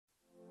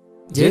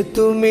যে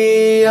তুমি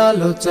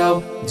আলো চাও,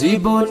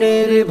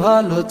 জীবনের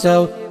ভালো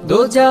চাও,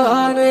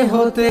 দোজাহানে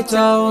হতে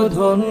চাও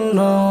ধন্য।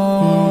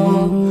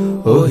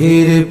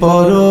 ওহির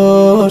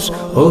পরশ,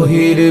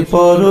 ওহির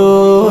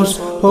পরশ,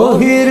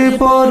 ওহির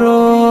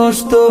পরশ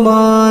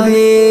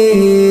তোমারই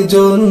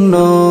জন্য।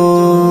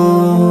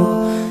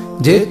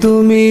 যে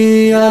তুমি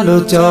আলো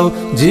চাও,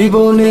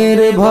 জীবনের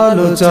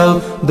ভালো চাও,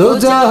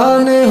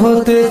 দোজাহানে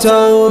হতে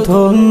চাও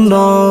ধন্য।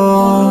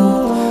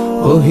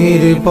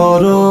 ওহির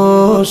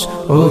পরশ,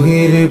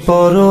 ওহির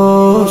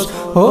পরশ,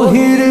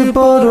 ওহির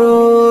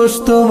পরশ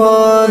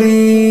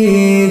তোমারই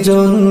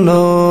জন্য।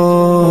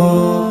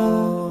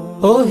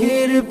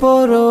 ওহির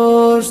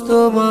পরশ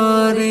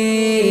তোমারই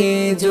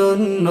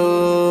জন্য।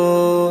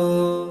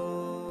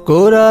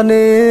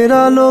 কোরআনের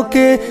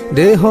আলোকে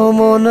দেহ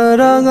মন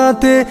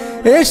রাঙাতে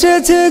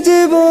এসেছে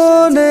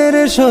জীবনের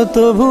শত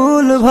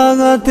ভুল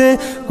ভাঙাতে।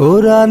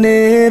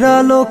 কোরআনের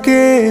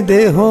আলোকে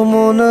দেহ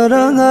মন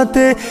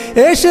রাঙাতে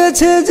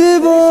এসেছে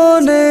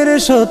জীবনের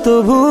শত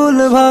ভুল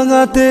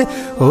ভাঙাতে।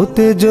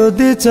 হতে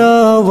যদি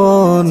চাও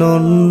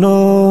অনন্য,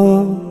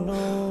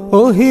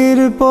 ওহির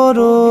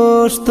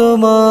পরশ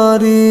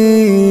তোমারই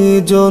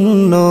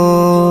জন্য।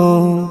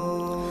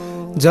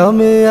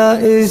 জামিয়া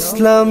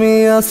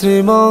ইসলামিয়া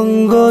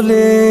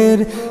শ্রীমঙ্গলের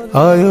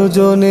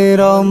আয়োজনে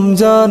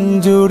রমজান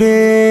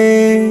জুড়ে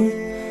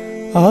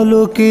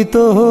আলোকিত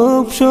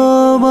হোক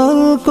সবল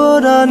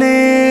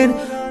কোরআনের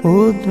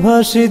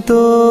উদ্ভাসিত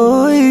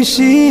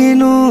ঐশী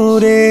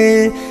নূরে।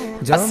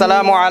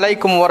 আসসালামু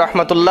আলাইকুম ওয়া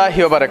রাহমাতুল্লাহি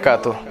ওয়া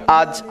বারাকাতুহু।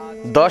 আজ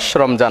 10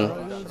 রমজান।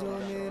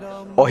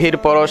 ওহির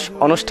পরশ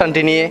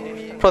অনুষ্ঠানটি নিয়ে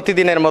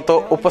প্রতিদিনের মতো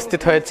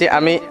উপস্থিত হয়েছি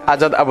আমি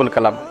আজাদ আবুল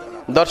কালাম।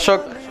 দর্শক,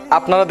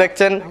 আপনারা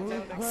দেখছেন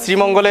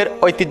শ্রীমঙ্গলের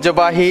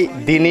ঐতিহ্যবাহী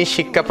দ্বীনি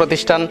শিক্ষা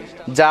প্রতিষ্ঠান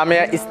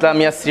জামিয়া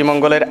ইসলামিয়া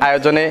শ্রীমঙ্গলের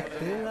আয়োজনে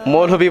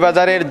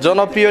মৌলভীবাজারের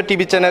জনপ্রিয়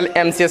টিভি চ্যানেল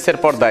MCS এর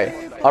পর্দায়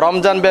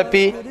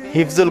রমজানব্যাপী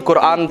হিফজুল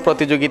কোরআন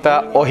প্রতিযোগিতা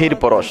ওহির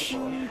পরশ।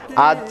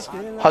 আজ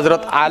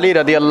হযরত আলী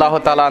রাদিয়াল্লাহু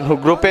তাআলা আনহু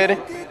গ্রুপের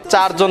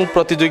 4 জন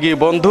প্রতিযোগী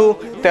বন্ধু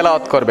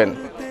তেলাওয়াত করবেন।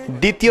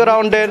 দ্বিতীয়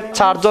রাউন্ডের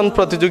 4 জন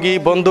প্রতিযোগী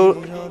বন্ধু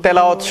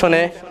তেলাওয়াত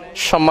শুনে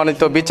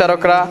সম্মানিত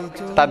বিচারকরা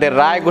তাদের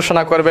রায়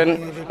ঘোষণা করবেন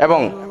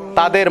এবং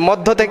তাদের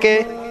মধ্য থেকে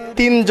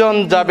 3 জন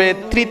যাবে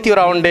তৃতীয়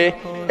রাউন্ডে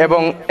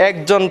এবং 1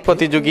 জন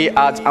প্রতিযোগী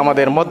আজ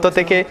আমাদের মধ্য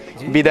থেকে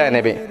বিদায়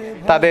নেবে।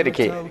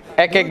 তাদেরকে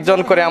এক একজন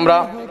করে আমরা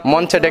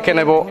মঞ্চে ডেকে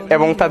নেব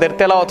এবং তাদের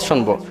তেলাওয়াত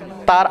শুনব।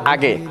 তার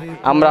আগে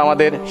আমরা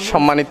আমাদের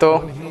সম্মানিত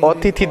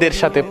অতিথিদের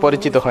সাথে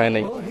পরিচিত হয়ে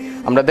নেই।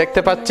 আমরা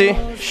দেখতে পাচ্ছি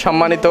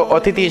সম্মানিত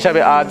অতিথি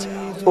হিসাবে আজ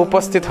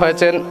উপস্থিত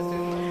হয়েছেন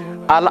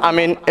আল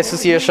আমিন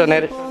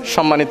অ্যাসোসিয়েশনের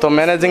সম্মানিত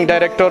ম্যানেজিং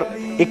ডাইরেক্টর,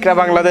 ইকরা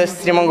বাংলাদেশ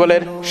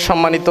শ্রীমঙ্গলের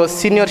সম্মানিত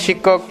সিনিয়র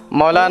শিক্ষক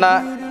মাওলানা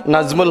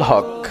নাজমুল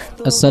হক।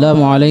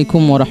 আসসালামু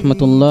আলাইকুম ওয়া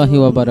রাহমাতুল্লাহি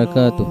ওয়া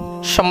বারাকাতুহু।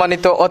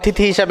 সম্মানিত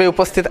অতিথি হিসাবে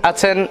উপস্থিত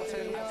আছেন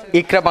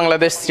ইকরা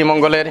বাংলাদেশ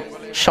শ্রীমঙ্গলের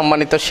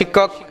সম্মানিত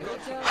শিক্ষক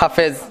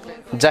হাফেজ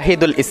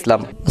জাহিদুল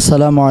ইসলাম।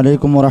 আসসালামু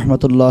আলাইকুম ওয়া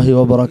রাহমাতুল্লাহি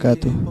ওয়া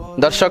বারাকাতুহু।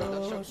 দর্শক,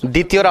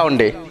 দ্বিতীয়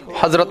রাউন্ডে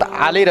হযরত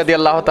আলী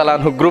রাদিয়াল্লাহু তাআলা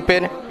আনহু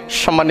গ্রুপের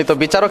সম্মানিত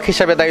বিচারক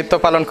হিসেবে দায়িত্ব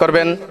পালন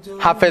করবেন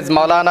হাফেজ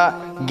মাওলানা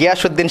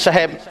গিয়াসউদ্দিন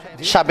সাহেব,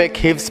 সাবেক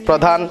হিফজ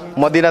প্রধান,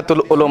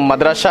 মদিনাতুল উলুম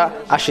মাদ্রাসা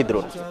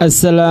আশিদরুল।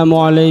 আসসালামু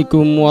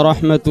আলাইকুম ওয়া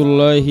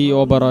রাহমাতুল্লাহি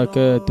ওয়া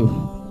বারাকাতুহু।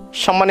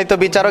 সম্মানিত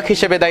বিচারক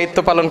হিসেবে দায়িত্ব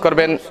পালন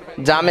করবেন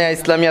জামিয়া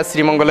ইসলামিয়া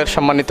শ্রীমঙ্গলের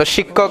সম্মানিত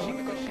শিক্ষক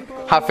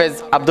হাফেজ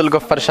আব্দুল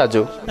গফফার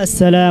সাজু।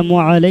 আসসালামু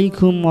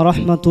আলাইকুম ওয়া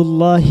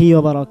রাহমাতুল্লাহি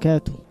ওয়া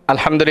বারাকাতুহু।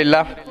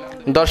 আলহামদুলিল্লাহ।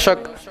 দর্শক,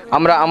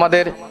 আমরা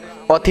আমাদের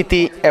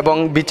অতিথি এবং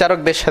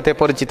বিচারকদের সাথে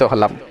পরিচিত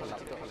হলাম।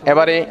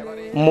 এবারে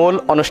মূল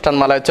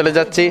অনুষ্ঠানমালায় চলে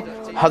যাচ্ছি।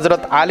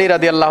 হযরত আলী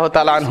রাদিয়াল্লাহু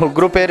তাআলা আনহু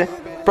গ্রুপের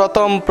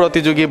প্রথম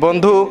প্রতিযোগী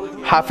বন্ধু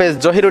হাফেজ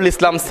জহিরুল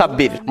ইসলাম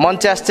সাব্বির।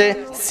 মঞ্চে আসছে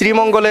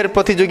শ্রীমঙ্গলের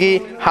প্রতিযোগী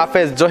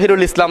হাফেজ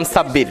জহিরুল ইসলাম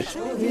সাব্বির।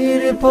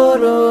 ওহির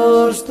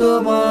পরশ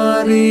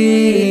তোমারই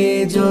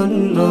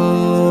জন্য।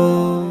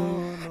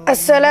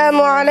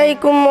 আসসালামু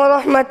আলাইকুম ওয়া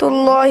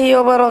রাহমাতুল্লাহি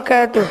ওয়া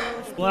বারাকাতুহু।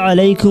 ওয়া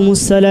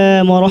আলাইকুমুস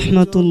সালাম ওয়া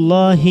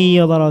রাহমাতুল্লাহি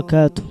ওয়া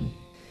বারাকাতুহু।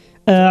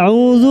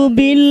 আউযু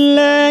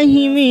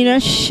বিল্লাহি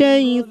মিনাশ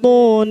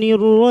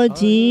শাইতানির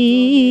রাজীম।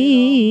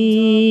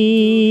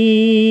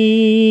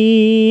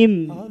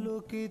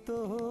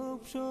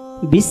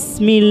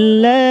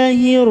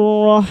 বিসমিল্লাহির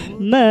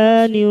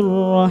রহমানির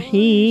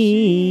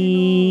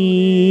রহিম।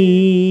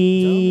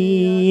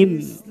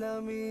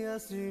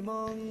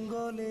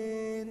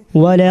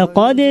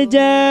 ওয়ালাকাদ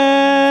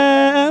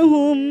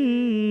জাআহুম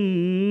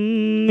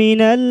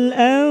মিনাল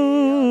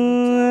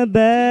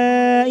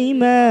আনবাই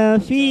মা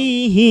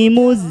ফীহি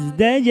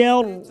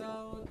মুজদাজার।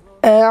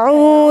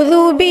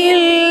 আউযু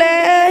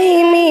বিল্লাহি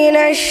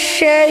মিনাশ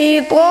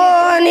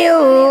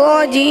শাইতানির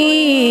রাজীম।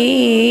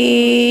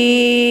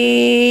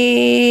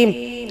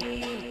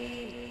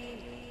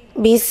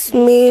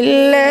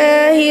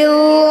 বিসমিল্লাহির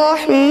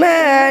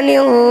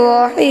রহমানির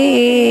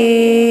রহিম।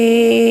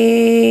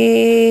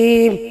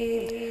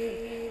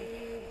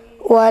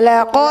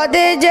 ওয়ালাকাদ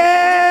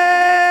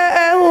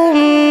জাআহুম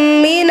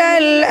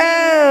মিনাল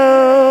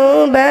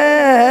আনবাই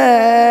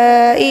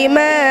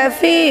মা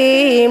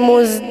ফীহি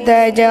মুজদাজার।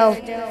 ازدجر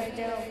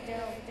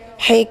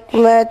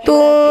حكمة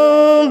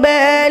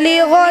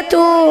بالغة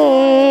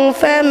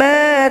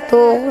فما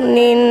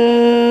تغني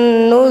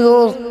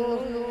النذر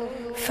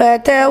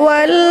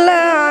فتول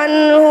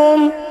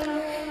عنهم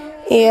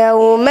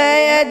يوم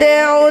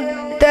يدعو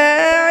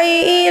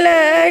الداعي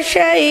إلى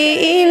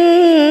شيء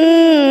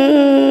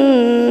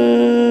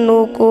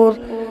نكر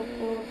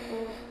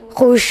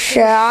خش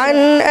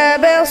عن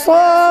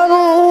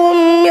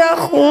أبصارهم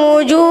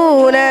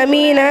يخرجون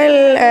من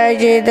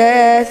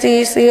الأجداث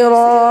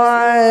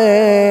سراعا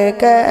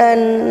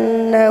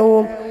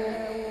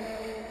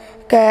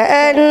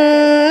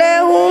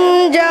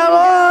كأنهم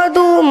جراد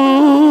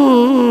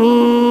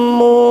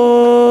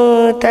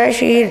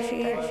منتشر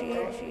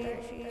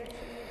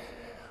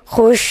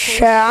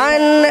خش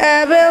عن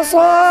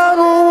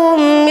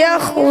أبصارهم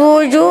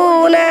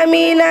يخرجون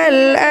من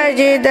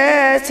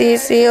الأجداث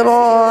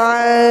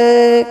سراعا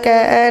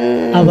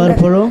আবার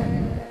পড়ো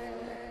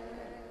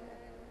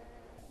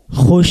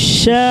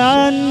خش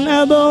عن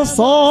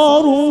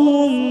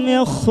أبصارهم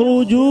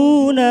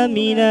يخرجون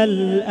من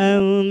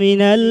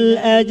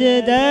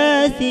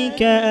الأجداث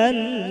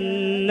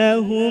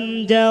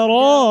كأنهم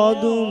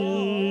جراد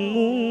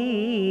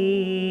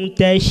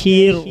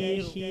منتشر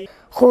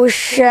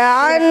خش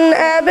عن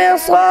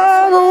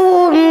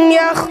أبصارهم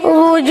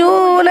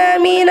يخرجون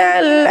من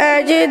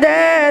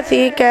الأجداث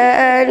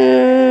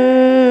كأنهم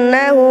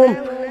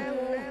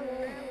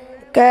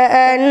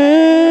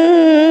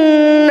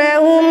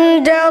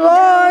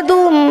جراد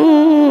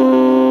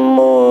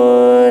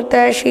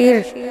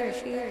منتشر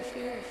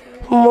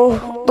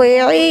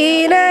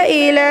مهطعين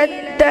إلى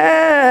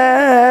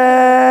الداع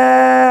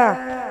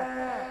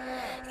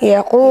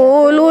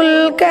يقول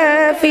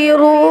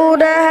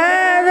الكافرون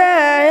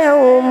هذا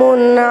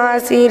يوم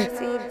عسير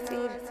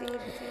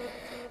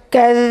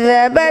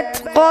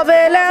كذبت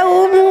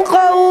قبلهم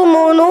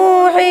قوم نوح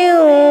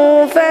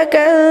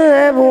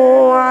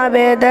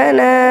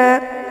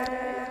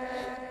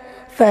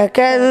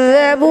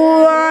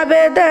فكذبوا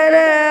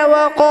عبدنا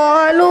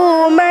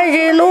وقالوا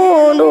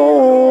مجنون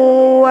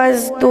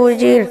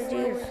وازدجر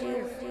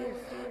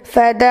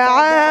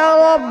فدعا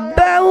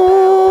ربه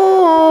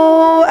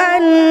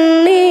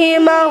أني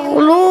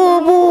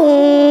مغلوب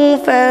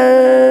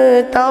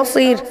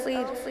فانتصر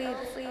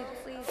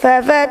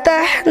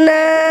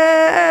ففتحنا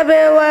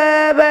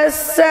أبواب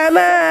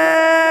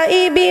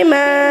السماء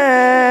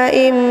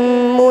بماء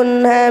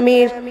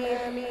منهمر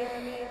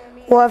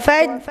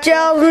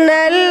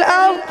وفجرنا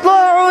الأرض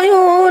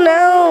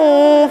عيونا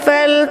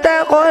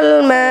فالتقى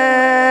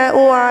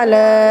الماء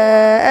على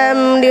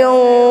أمر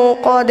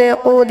قد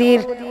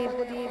قدر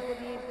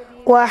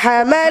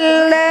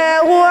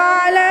وحملناه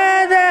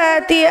على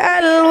ذات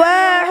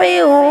ألواح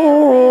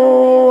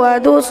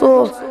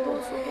ودسر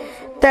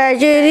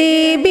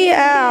تجري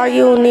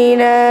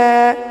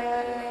بأعيننا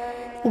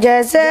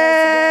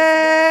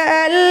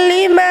جزاء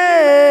لمن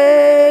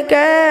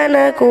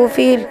كان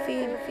كفر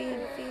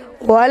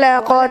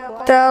ولقد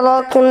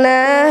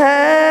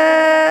تركناها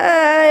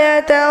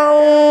آية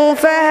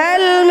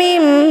فهل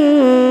من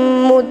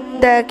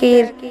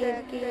مدكر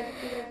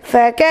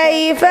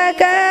فكيف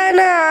كان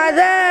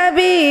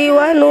عذابي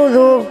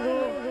ونذر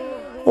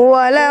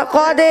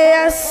ولقد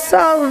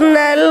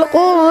يسرنا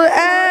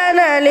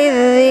القرآن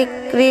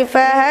للذكر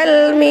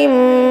فهل من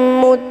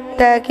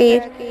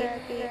مدكر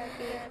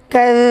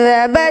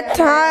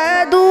كذبت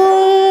عاد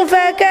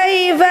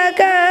فكيف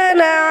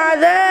كان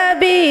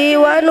عذابي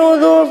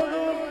ونذر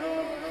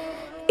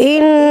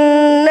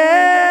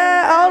إنا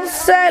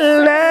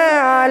أرسلنا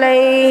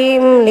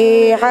عليهم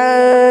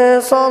ريحا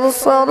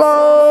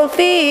صرصرا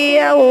في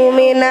يوم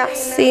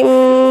نحس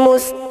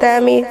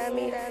مستمر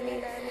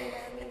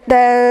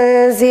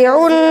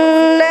تنزع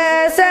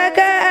الناس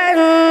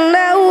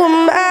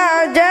كأنهم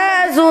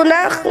أعجاز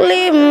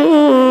نخل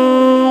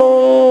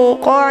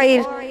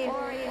منقعر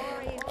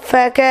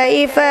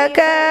فكيف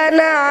كان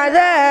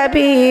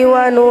عذابي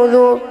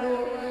ونذر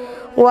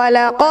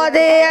ولقد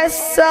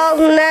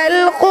يسرنا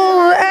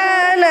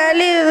القرآن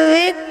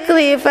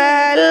للذكر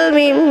فهل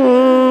من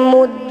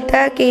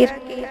مدكر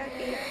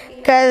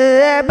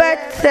كذبت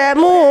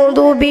ثمود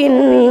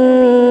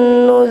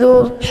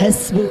بالنذر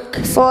حسبك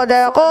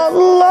صدق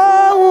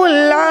الله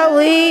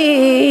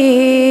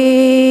العظيم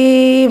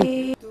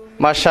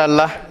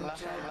মাশাআল্লাহ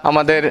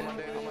আমাদের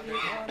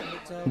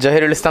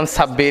জহিরুল ইসলাম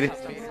সাব্বির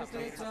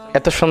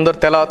এত সুন্দর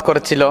তেলাওয়াত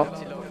করেছিল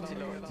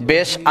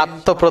বেশ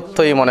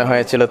আত্মপ্রত্যয়ী মনে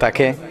হয়েছিল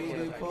তাকে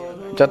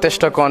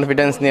যথেষ্ট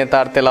কনফিডেন্স নিয়ে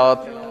তার তেলাওয়াত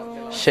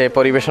সে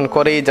পরিবেশন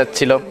করেই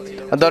যাচ্ছিল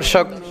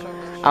দর্শক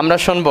আমরা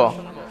শুনব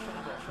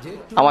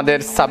আমাদের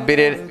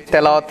সাব্বিরের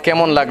তেলাওয়াত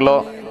কেমন লাগলো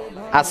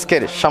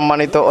আজকের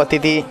সম্মানিত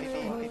অতিথি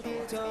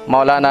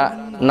মাওলানা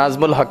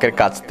নাজমুল হকের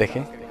কাছ থেকে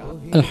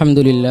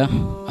আলহামদুলিল্লাহ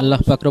আল্লাহ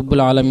পাক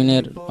রব্বুল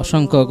আলমিনের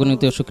অসংখ্য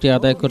অগণিত শুকরিয়া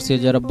আদায় করছি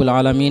যে রব্বুল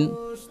আলমিন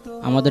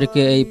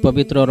আমাদেরকে এই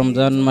পবিত্র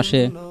রমজান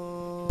মাসে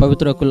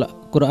পবিত্র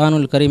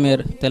কুরআনুল করিমের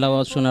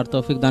তেলাওয়াত শোনার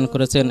তৌফিক দান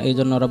করেছেন এই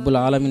জন্য রব্বুল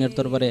আলমিনের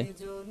দরবারে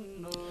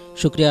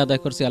শুকরিয়া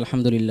আদায় করছি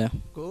আলহামদুলিল্লাহ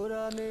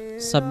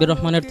সাব্বির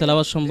রহমানের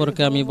তেলাওয়াত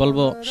সম্পর্কে আমি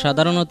বলবো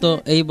সাধারণত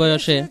এই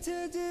বয়সে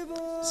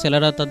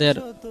ছেলেরা তাদের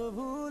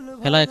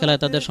খেলায় খেলায়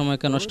তাদের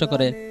সময়কে নষ্ট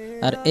করে,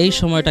 আর এই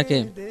সময়টাকে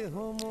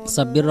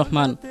সাব্বির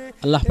রহমান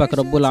আল্লাহ পাক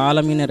রব্বুল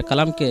আলমিনের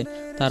কালামকে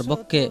তার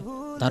বক্ষে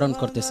ধারণ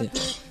করতেছে।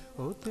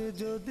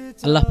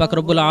 আল্লাহ পাক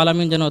রব্বুল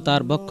আলমিন যেন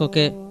তার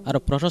বক্ষকে আরও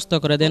প্রশস্ত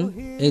করে দেন,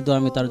 এই দোয়া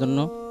আমি তার জন্য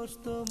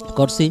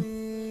করছি।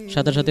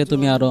 সাথে সাথে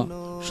তুমি আরও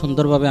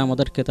সুন্দরভাবে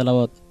আমাদেরকে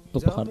তেলাওয়াত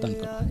উপহার দান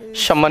করো।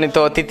 সম্মানিত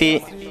অতিথি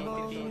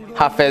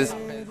হাফেজ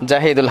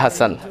জাহিদুল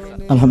হাসান।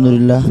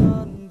 আলহামদুলিল্লাহ,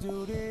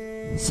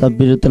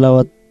 সাব্বির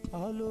তেলাওয়াত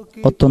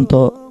অত্যন্ত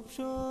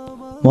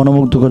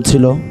মনোমুগ্ধকর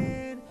ছিল।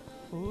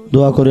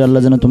 দোয়া করি আল্লাহ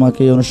যেন তোমাকে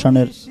এই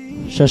অনুষ্ঠানের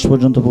শেষ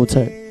পর্যন্ত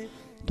পৌঁছায়।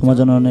 তোমার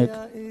জন্য অনেক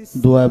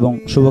দোয়া এবং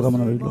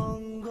শুভকামনা রইল।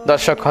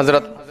 দর্শক,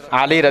 হজরত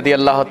আলী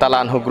রাদিয়াল্লাহু তাআলা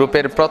আনহু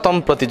গ্রুপের প্রথম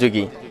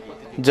প্রতিযোগী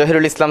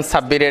জহিরুল ইসলাম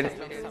সাব্বিরের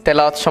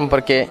তেলাওয়াত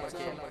সম্পর্কে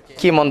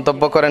কি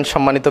মন্তব্য করেন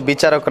সম্মানিত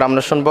বিচারকরা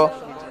আমরা শুনব।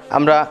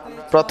 আমরা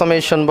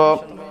প্রথমেই শুনব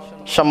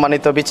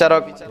সম্মানিত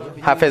বিচারক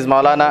হাফেজ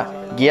মাওলানা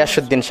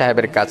গিয়াসউদ্দিন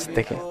সাহেবের কাছ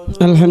থেকে।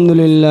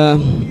 আলহামদুলিল্লাহ,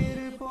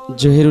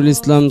 জহিরুল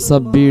ইসলাম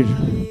সাব্বির,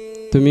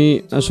 তুমি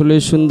আসলে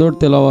সুন্দর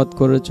তেলাওয়াত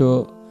করেছো,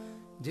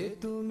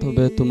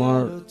 তবে তোমার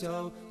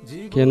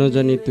কেন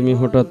জানি তুমি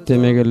হঠাৎ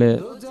থেমে গেলে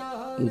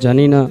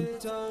জানি না।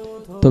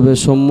 তবে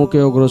সম্মুখে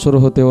অগ্রসর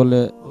হতে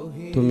হলে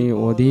তুমি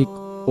অধিক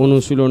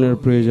অনুশীলনের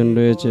প্রয়োজন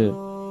রয়েছে।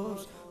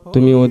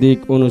 তুমি অধিক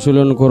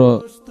অনুশীলন করো,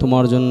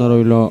 তোমার জন্য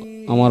রইল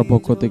আমার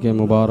পক্ষ থেকে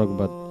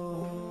মোবারকবাদ।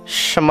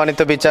 সম্মানিত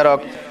বিচারক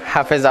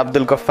হাফেজ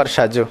আব্দুল গফফার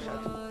সাজু।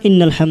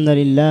 ইন্নাল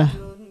হামদুলিল্লাহ,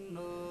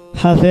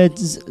 হাফেজ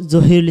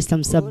জহিরুল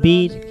ইসলাম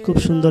সাব্বির, খুব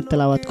সুন্দর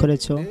তেলাওয়াত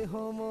করেছো।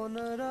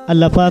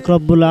 আল্লাহ পাক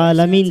রব্বুল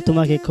আলামিন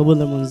তোমাকে কবুল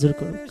ও মঞ্জুর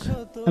করুক,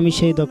 আমি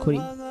সেই দোয়া করি।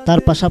 তার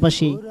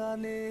পাশাপাশি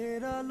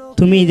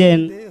তুমি দেন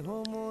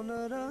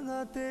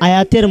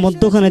আয়াতের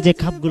মধ্যখানে যে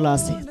খাপগুলো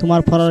আছে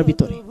তোমার পড়ার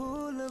ভিতরে,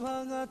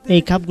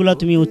 এই খাপগুলা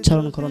তুমি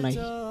উচ্চারণ করো নাই,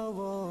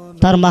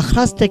 তার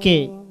মাখরাজ থেকে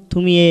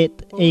তুমি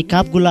এই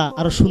কাপগুলা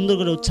আরো সুন্দর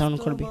করে উচ্চারণ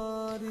করবে।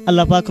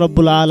 আল্লাহ পাক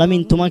রব্বুল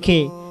আলামিন তোমাকে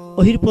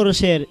অহির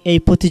পরশের এই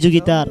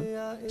প্রতিযোগিতার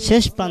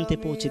শেষ প্রান্তে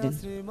পৌঁছে দেন।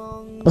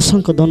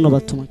 অসংখ্য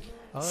ধন্যবাদ তোমাকে।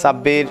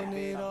 সাব্বির,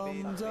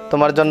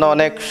 তোমার জন্য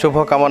অনেক শুভ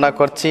কামনা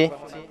করছি।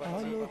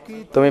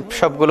 তুমি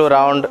সবগুলো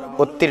রাউন্ড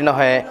উত্তীর্ণ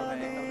হয়ে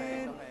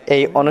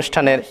এই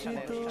অনুষ্ঠানের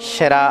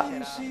সেরা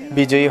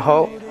বিজয়ী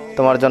হও।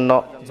 তোমার জন্য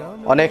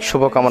অনেক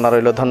শুভকামনা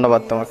রইল।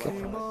 ধন্যবাদ তোমাকে।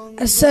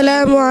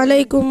 আসসালামু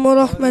আলাইকুম ওয়া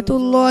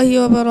রাহমাতুল্লাহি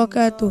ওয়া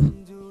বারাকাতুহু।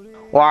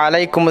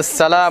 ওয়ালাইকুম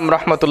আসসালাম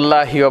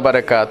রহমতুল্লাহি ওয়া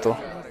বারাকাতুহু।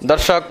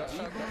 দর্শক,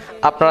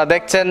 আপনারা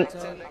দেখছেন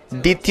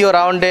দ্বিতীয়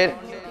রাউন্ডের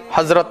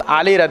হজরত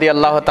আলী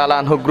রাদিয়াল্লাহু তাআলা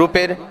আনহু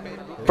গ্রুপের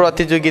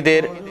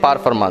প্রতিযোগীদের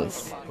পারফরম্যান্স।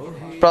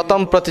 প্রথম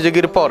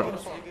প্রতিযোগীর পর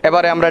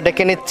এবারে আমরা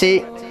ডেকে নিচ্ছি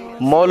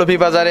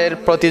মৌলভীবাজারের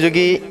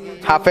প্রতিযোগী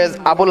হাফেজ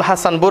আবুল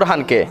হাসান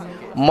বুরহানকে।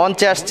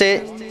 মঞ্চে আসছে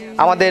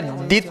আমাদের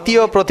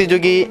দ্বিতীয়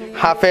প্রতিযোগী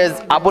হাফেজ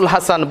আবুল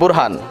হাসান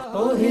বুরহান।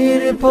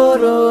 ওহির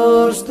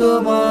পরশ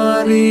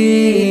তোমারই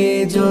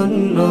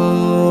জন্য।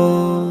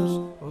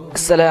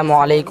 আসসালামু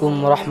আলাইকুম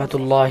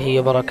রহমতুল্লাহি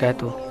ওয়া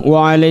বারাকাতুহু।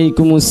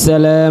 ওয়ালাইকুম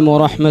আসসালাম ওয়া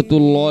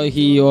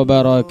রাহমাতুল্লাহি ওয়া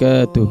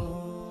বারাকাতুহু।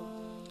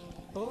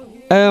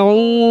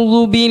 أعوذ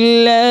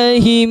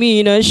بالله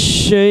من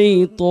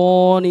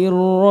الشيطان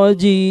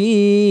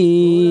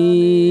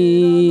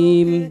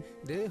الرجيم.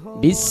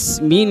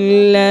 بسم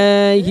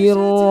الله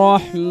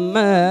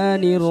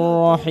الرحمن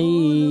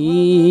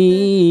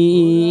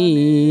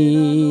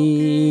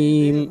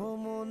الرحيم.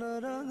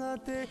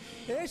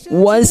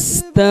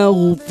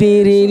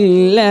 واستغفر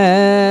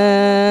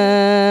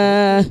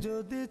الله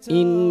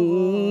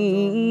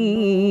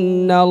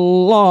إن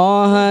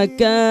الله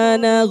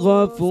كان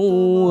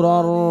غفورا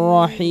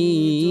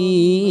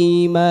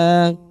رحيما.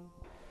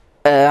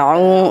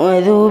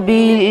 أعوذ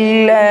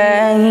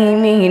بالله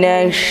من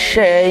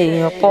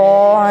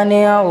الشيطان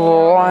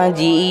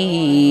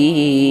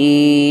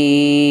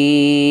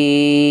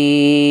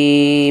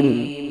الرجيم.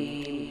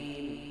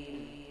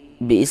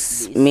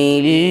 بسم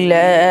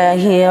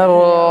الله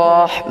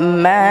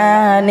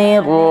الرحمن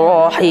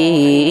الرحيم.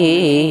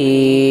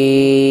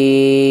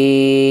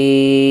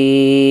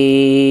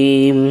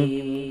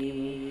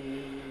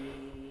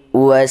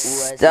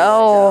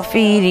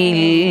 واستغفر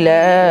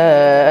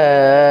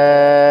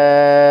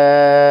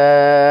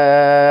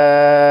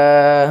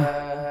الله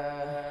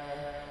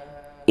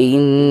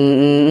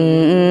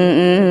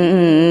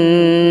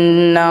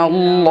إن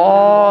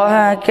الله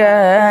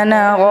كان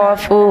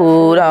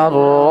غفورا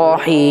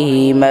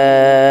رحيما.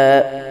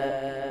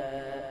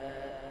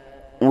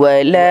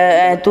 ولا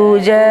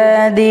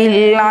تجادل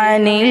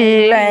عن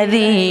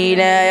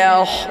الذين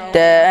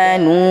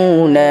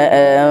يختانون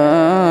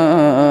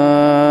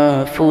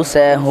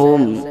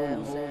أنفسهم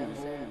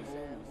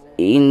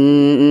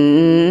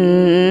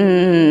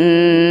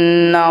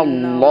إن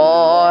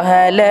الله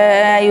لا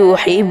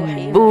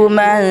يحب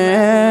من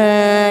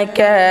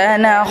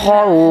كان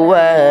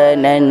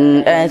خوانا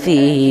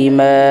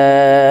أثيما.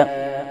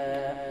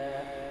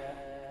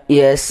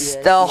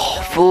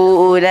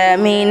 يستخفون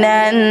من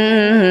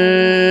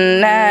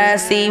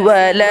الناس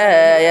ولا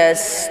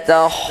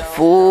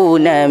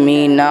يستخفون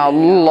من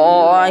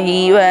الله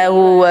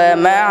وهو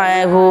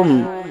معهم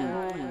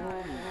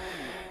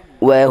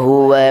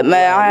وهو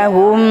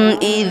معهم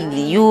إذ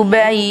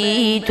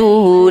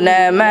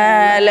يبيتون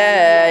ما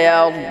لا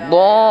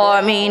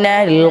يرضى من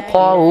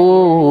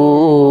القول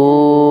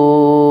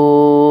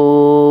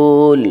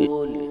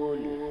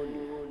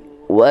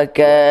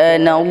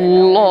وكان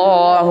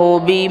الله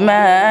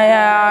بما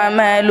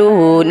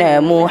يعملون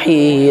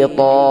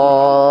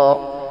محيطا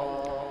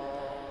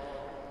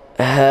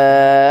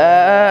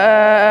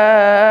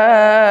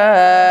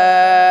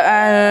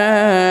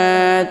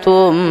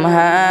أنتم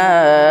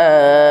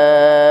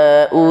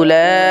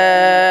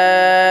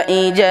هؤلاء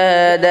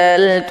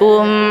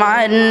جادلتم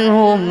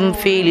عنهم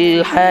في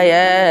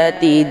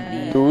الحياة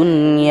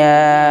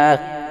الدنيا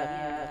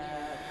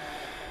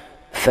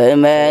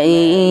فمن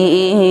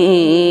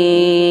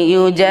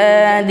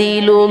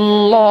يجادل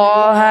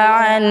الله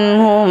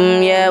عنهم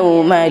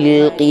يوم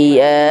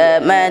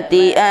القيامة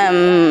أم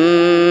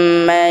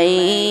من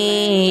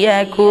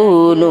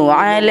يكون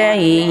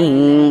عليهم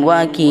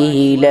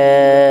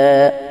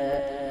وكيلا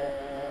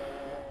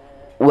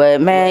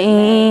ومن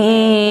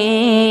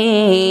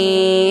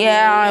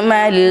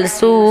يعمل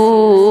سوءا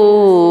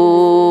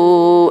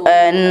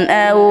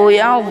أو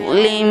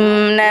يظلم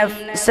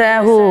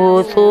نفسه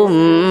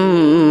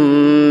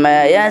ثم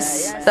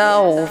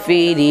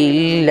يستغفر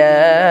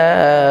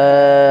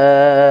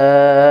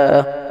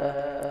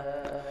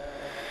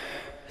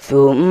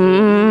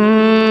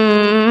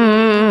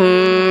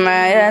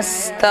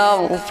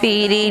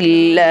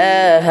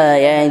الله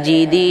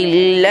يجد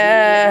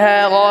الله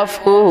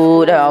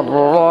غفورا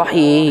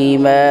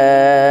رحيما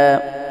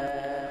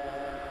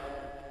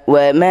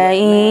ومن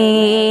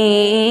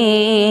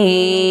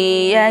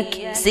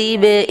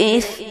يكسب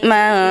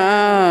إثما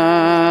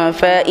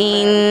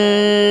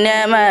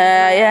فإنما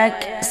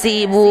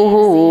يكسبه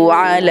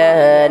على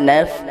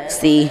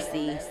نفسه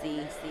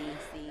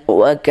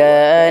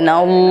وكان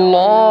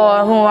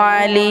الله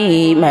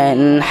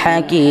عليما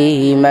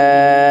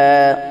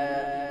حكيما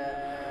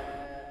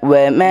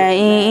ومن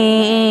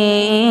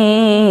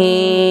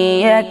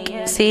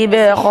يكسب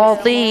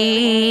خطيئة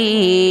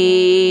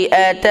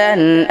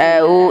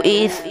أو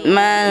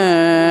إثما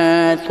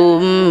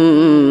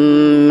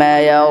ثم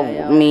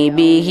يرم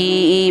به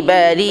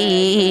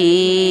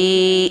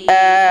بريئا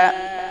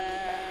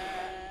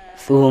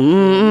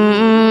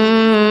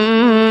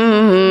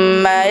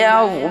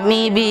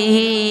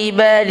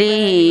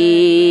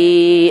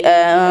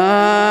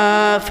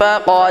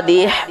فقد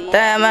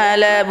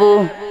احتمل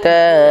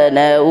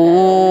بهتانا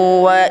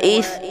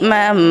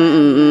وإثما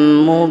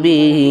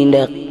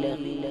مبينا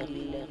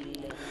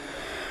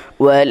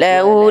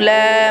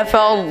ولولا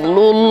فضل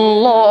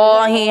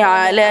الله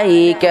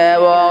عليك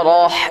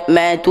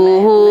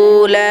ورحمته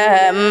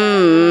لهم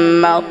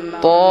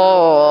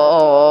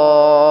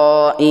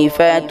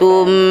طائفة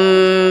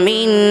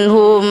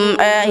منهم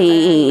أن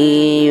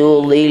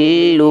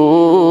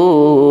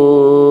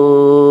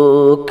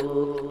يضلوك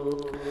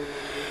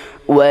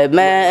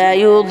وما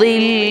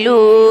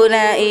يضلون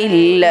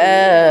إلا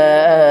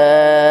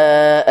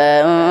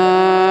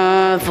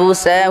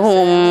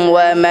أنفسهم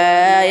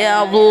وما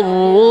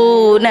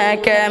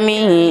يضرونك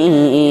من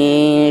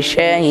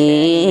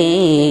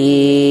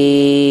شيء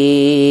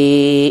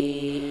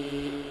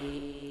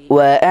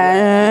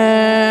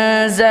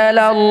وأنزل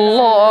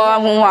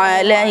الله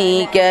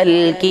عليك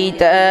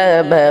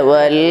الكتاب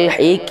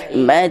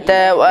والحكمة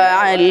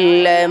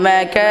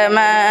وعلمك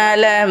ما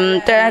لم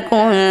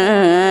تكن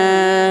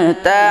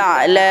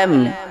تعلم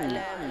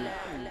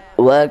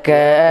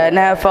وكان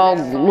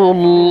فضل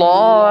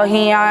الله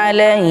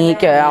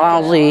عليك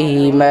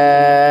عظيما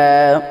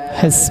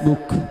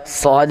حسبك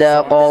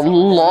صدق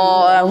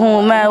الله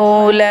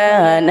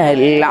مولانا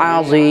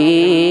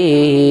العظيم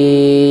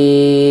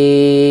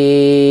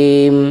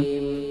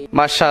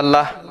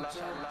মাশাআল্লাহ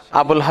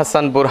আবুল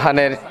হাসান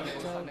বুরহানের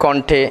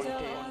কণ্ঠে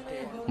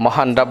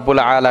মহান রাব্বুল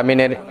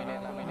আলামিনের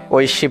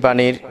ঐশী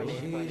বাণীর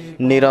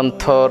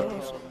নিরন্তর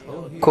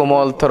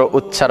কোমলতর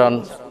উচ্চারণ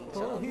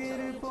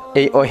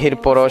এই অহির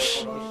পরশ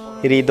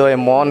হৃদয়ে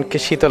মনকে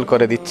শীতল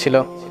করে দিচ্ছিল।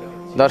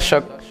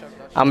 দর্শক,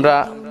 আমরা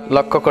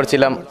লক্ষ্য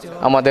করছিলাম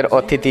আমাদের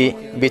অতিথি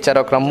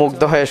বিচারকরা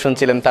মুগ্ধ হয়ে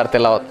শুনছিলেন তার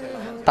তেলাওয়াত।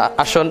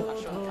 আসুন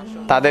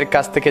তাদের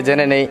কাছ থেকে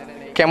জেনে নেই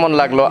কেমন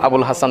লাগলো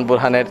আবুল হাসান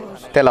বুরহানের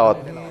তেলাওয়াত।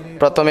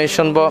 প্রথমেই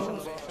শুনব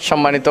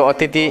সম্মানিত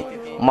অতিথি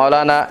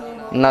মাওলানা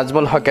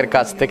নাজমুল হকের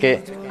কাছ থেকে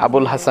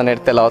আবুল হাসানের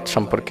তেলাওয়াত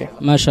সম্পর্কে।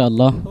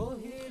 মাশাআল্লাহ,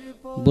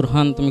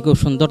 বুরহান, তুমি খুব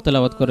সুন্দর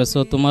তেলাওয়াত করেছো।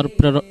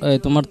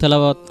 তোমার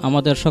তেলাওয়াত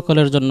আমাদের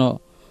সকলের জন্য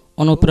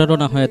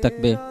অনুপ্রেরণা হয়ে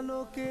থাকবে।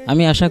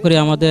 আমি আশা করি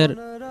আমাদের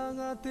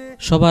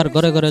সবার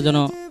ঘরে ঘরে যেন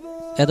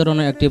এ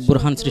ধরনের একটি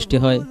বুরহান সৃষ্টি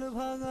হয়,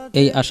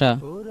 এই আশা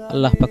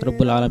আল্লাহ পাক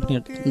রব্বুল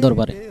আলামিনের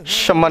দরবারে।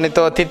 সম্মানিত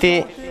অতিথি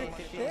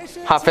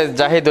হাফেজ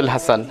জাহিদুল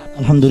হাসান।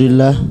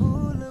 আলহামদুলিল্লাহ,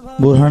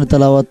 বুরহানের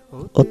তেলাওয়াত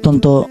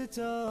অত্যন্ত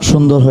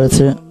সুন্দর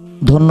হয়েছে।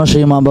 ধন্য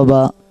সেই মা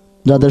বাবা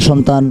যাদের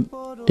সন্তান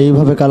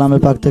এইভাবে কালামে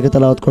পাক থেকে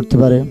তেলাওয়াত করতে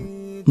পারে।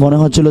 মনে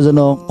হচ্ছিল যেন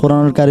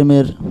কোরআনুল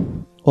কারীমের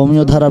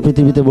অমীয় ধারা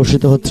পৃথিবীতে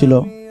বর্ষিত হচ্ছিল।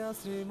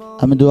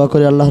 আমি দোয়া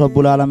করি আল্লাহ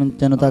রাব্বুল আলামিন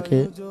যেন তাকে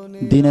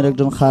দ্বীনের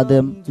একজন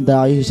খাদেম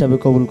দাঈ হিসাবে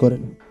কবুল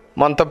করেন।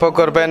 মন্তব্য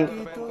করবেন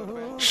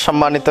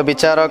সম্মানিত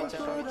বিচারক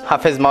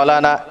হাফেজ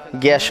মাওলানা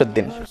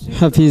গিয়াসউদ্দিন।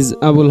 হাফিজ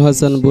আবুল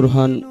হাসান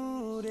বুরহান,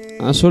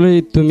 আসলেই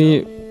তুমি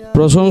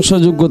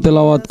প্রশংসাযোগ্য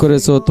তেলাওয়াত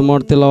করেছো, তোমার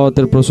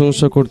তেলাওয়াতের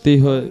প্রশংসা করতেই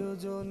হয়।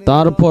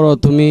 তারপরও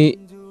তুমি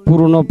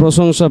পূর্ণ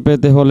প্রশংসা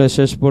পেতে হলে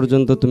শেষ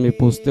পর্যন্ত তুমি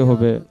পৌঁছতে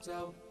হবে।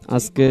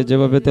 আজকে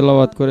যেভাবে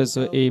তেলাওয়াত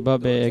করেছো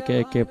এইভাবে একে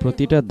একে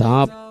প্রতিটা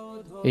ধাপ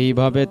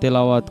এইভাবে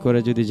তেলাওয়াত করে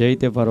যদি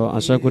যাইতে পারো,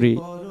 আশা করি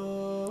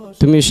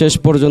তুমি শেষ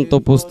পর্যন্ত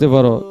পৌঁছতে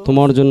পারো।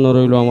 তোমার জন্য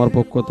রইল আমার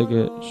পক্ষ থেকে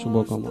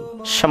শুভকামনা।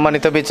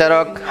 সম্মানিত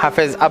বিচারক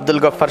হাফেজ আব্দুল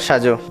গফফার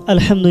সাজু।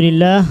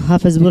 আলহামদুলিল্লাহ,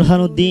 হাফেজ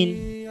বুরহানুদ্দিন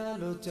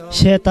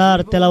সে তার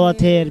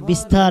তেলাওয়াতের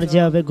বিস্তার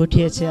যেভাবে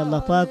ঘটিয়েছে,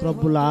 আল্লাহ পাক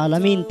রব্বুল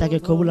আলামিন তাকে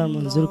কবুল আর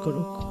মঞ্জুর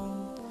করুক।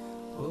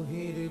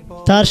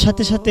 তার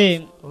সাথে সাথে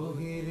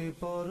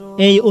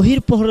এই ওহির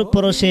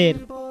পরশের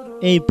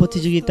এই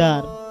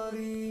প্রতিযোগিতার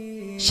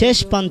শেষ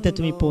প্রান্তে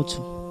তুমি পৌঁছো,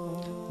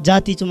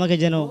 জাতি তোমাকে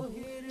যেন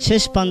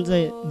শেষ প্রান্তে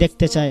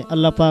দেখতে চায়।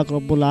 আল্লাহ পাক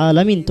রব্বুল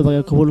আলামিন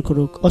তোমাকে কবুল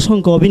করুক।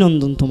 অসংখ্য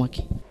অভিনন্দন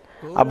তোমাকে।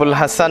 আবুল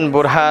হাসান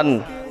বুরহান,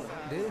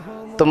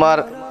 তোমার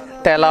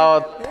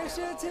তেলাওয়াত,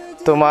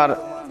 তোমার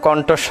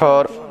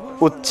কণ্ঠস্বর,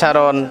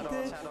 উচ্চারণ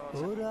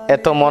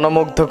এত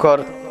মনোমুগ্ধকর,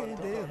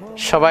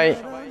 সবাই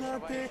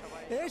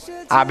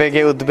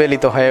আবেগে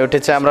উদ্বেলিত হয়ে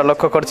উঠেছে, আমরা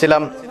লক্ষ্য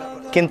করছিলাম।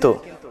 কিন্তু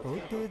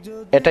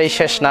এটাই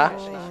শেষ না,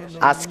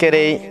 আজকের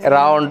এই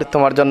রাউন্ড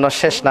তোমার জন্য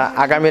শেষ না।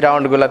 আগামী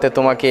রাউন্ডগুলোতে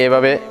তোমাকে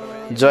এভাবে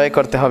জয়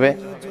করতে হবে।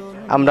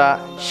 আমরা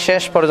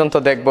শেষ পর্যন্ত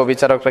দেখব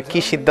বিচারকরা কি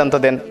সিদ্ধান্ত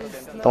দেন।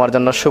 তোমার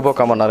জন্য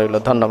শুভকামনা রইল।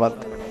 ধন্যবাদ।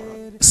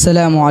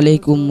 আসসালামু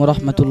আলাইকুম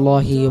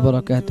রহমতুল্লাহি ওয়া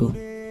বারাকাতুহু।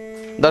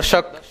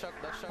 দর্শক,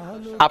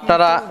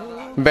 আপনারা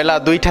বেলা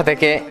 2টা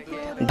থেকে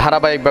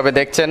ধারাবাহিকভাবে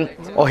দেখছেন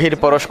ওহির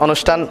পরশ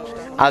অনুষ্ঠান।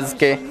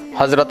 আজকে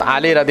হযরত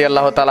আলী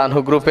রাদিয়াল্লাহু তাআলা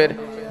আনহু গ্রুপের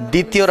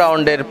দ্বিতীয়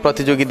রাউন্ডের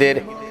প্রতিযোগীদের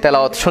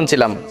তেলাওয়াত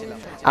শুনছিলাম।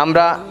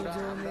 আমরা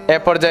এ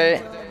পর্যায়ে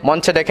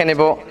মঞ্চে ডেকে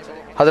নেব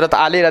হযরত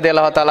আলী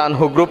রাদিয়াল্লাহু তাআলা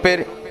আনহু গ্রুপের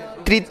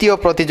তৃতীয়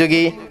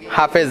প্রতিযোগী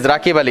হাফেজ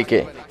রাকিব আলীকে।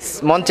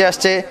 মঞ্চে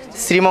আসছে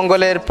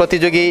শ্রীমঙ্গলের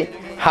প্রতিযোগী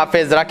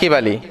হাফেজ রাকিব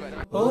আলী।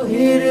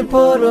 ওহির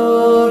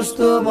পরশ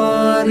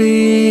তোমারই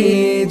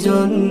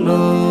জন্য।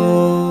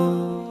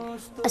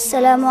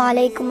 আসসালামু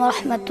আলাইকুম ওয়া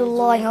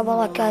রাহমাতুল্লাহি ওয়া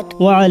বারাকাতুহু।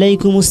 ওয়া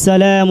আলাইকুমুস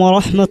সালাম ওয়া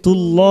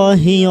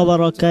রাহমাতুল্লাহি ওয়া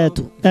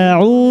বারাকাতুহু।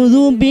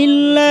 আউযু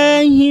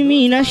বিল্লাহি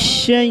মিনাশ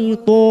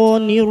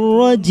শাইতানির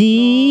রাজীম।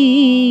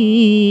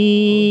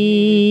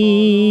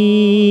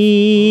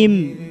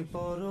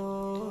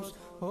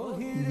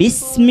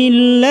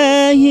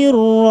 বিসমিল্লাহির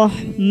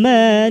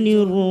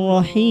রহমানির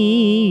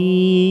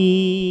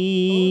রহিম।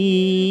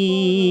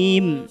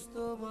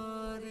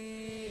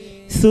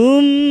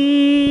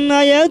 ثم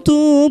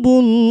يتوب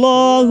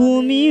الله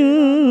من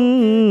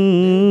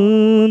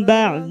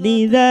بعد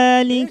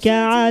ذلك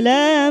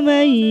على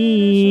من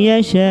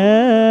يشاء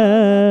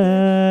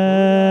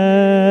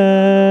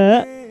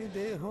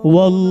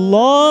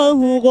والله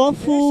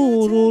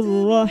غفور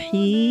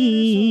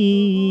رحيم.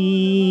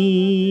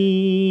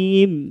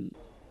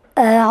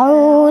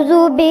 أعوذ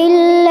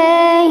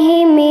بالله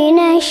من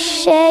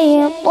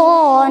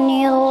الشيطان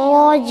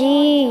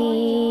الرجيم.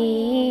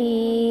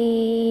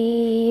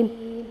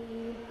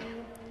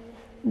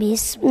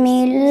 بسم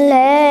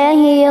الله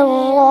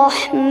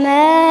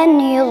الرحمن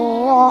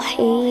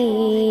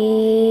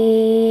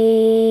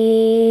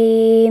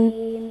الرحيم.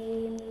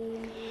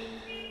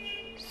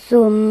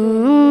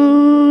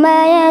 ثم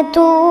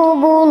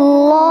يتوب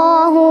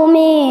الله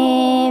من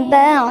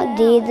بعد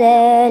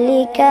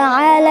ذلك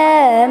على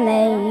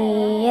من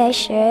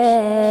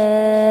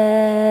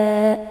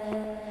يشاء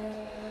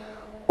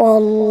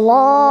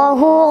والله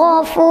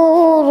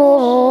غفور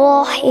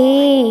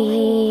رحيم.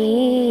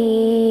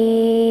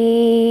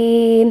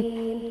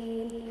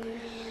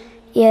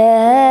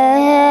 يا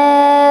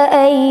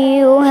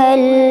أيها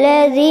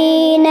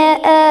الذين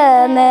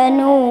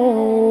آمنوا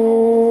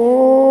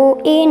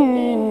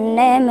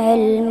إنما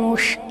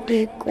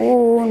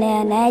المشركون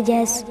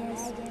نجس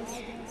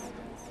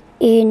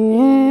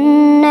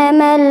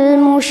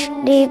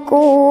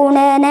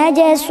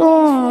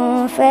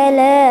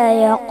فلا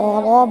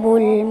يقربوا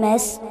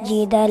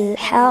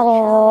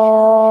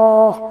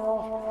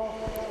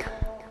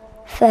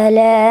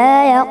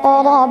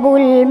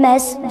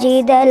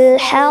المسجد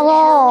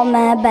الحرام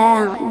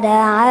بعد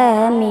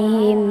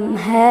عامهم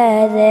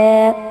هذا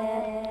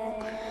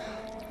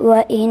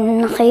وإن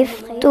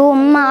خفتم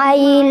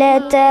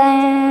عيلة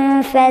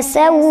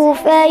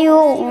فسوف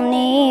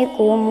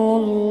يغنيكم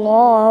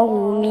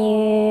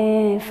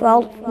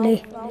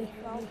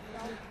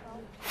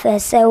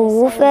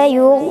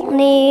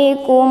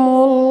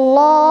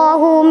الله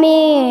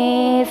من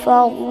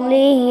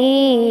فضله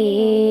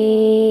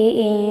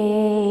إن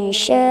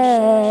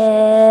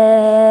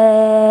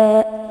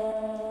شاء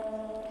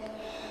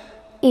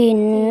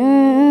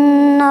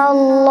إن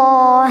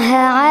الله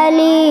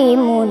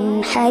عليم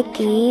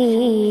حكيم.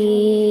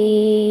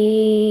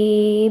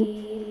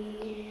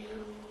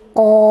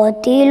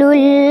 قاتلوا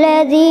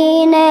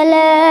الذين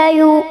لا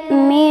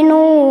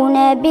يؤمنون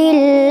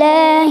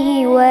بالله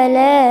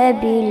ولا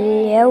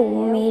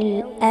باليوم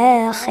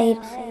الآخر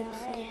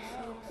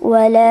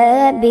ولا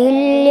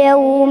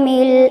باليوم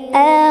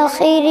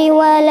الآخر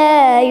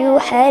ولا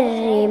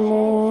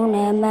يحرمون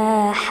ما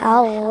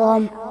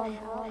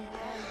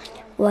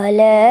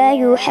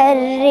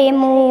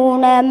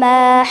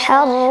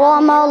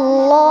حرم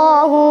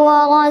الله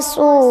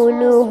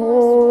ورسوله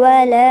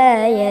ولا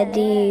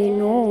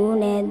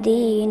يدينون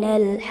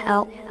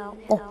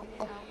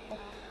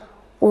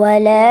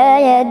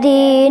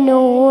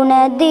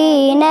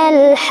دين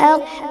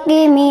الحق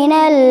من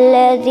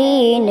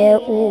الذين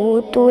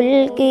أوتوا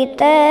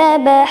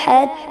الكتاب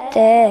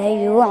حتى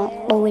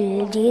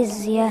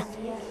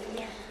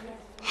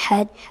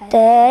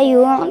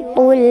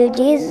يعطوا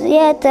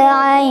الجزية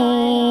عن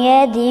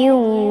يد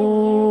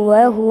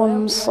وهم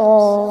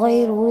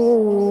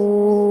صاغرون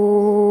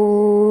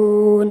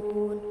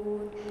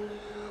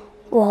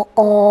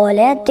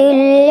وقالت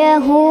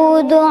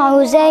اليهود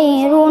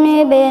عزير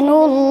ابن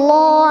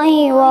الله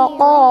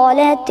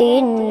وقالت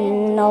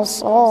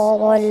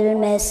النصارى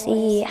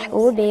المسيح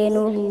ابن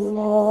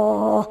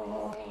الله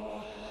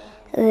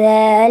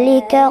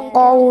ذلك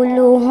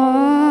قولهم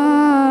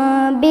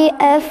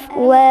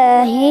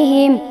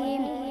بأفواههم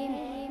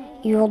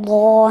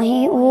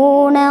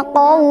يضاهئون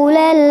قول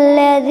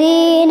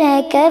الذين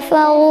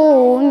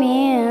كفروا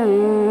من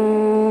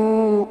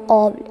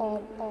قبل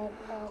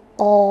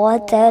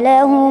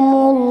قاتلهم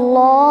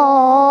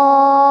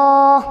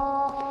الله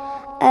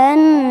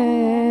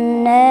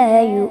أنى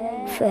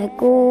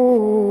يؤفكون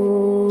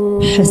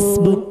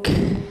حسبك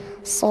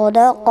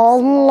صدق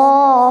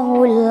الله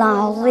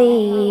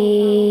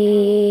العظيم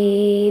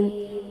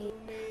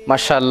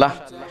মাশাআল্লাহ,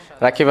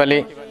 রাকিব আলী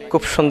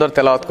খুব সুন্দর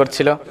তেলাওয়াত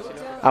করছিল।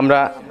 আমরা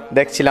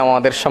দেখছিলাম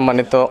আমাদের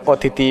সম্মানিত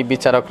অতিথি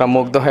বিচারকরা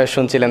মুগ্ধ হয়ে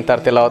শুনছিলেন তার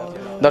তেলাওয়াত।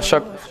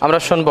 দর্শক, আমরা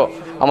শুনব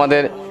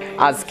আমাদের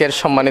আজকের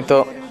সম্মানিত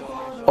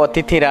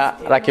অতিথিরা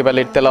রাকিব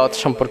আলীর তেলাওয়াত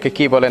সম্পর্কে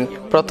কি বলেন।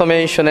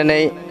 প্রথমেই শুনে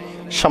নেই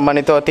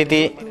সম্মানিত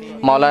অতিথি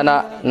মাওলানা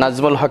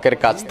নাজমুল হকের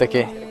কাছ থেকে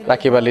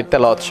রাকিব আলীর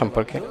তেলাওয়াত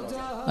সম্পর্কে।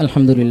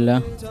 আলহামদুলিল্লাহ,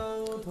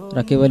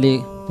 রাকিব আলী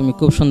তুমি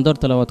খুব সুন্দর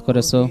তেলাওয়াত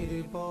করেছো।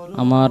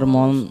 আমার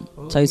মন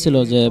চাইছিল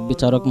যে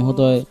বিচারক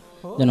মহোদয়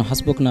যেন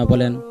হাসবুক না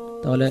বলেন,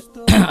 তাহলে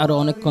আরও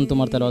অনেকক্ষণ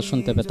তোমার তেলাওয়াত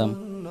শুনতে পেতাম।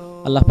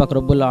 আল্লাহ পাক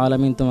রব্বুল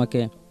আলামিন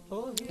তোমাকে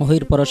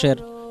ওহির পরশের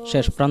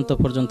শেষ প্রান্ত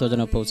পর্যন্ত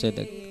যেন পৌঁছে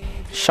দেয়।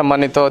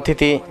 সম্মানিত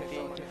অতিথি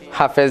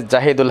হাফেজ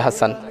জাহিদুল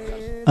হাসান।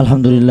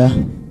 আলহামদুলিল্লাহ,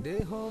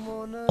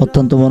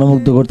 অত্যন্ত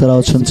মনোমুগ্ধকর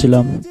তেলাওয়াত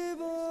শুনছিলাম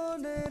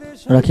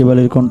রাকিব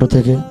আলীর কণ্ঠ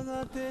থেকে।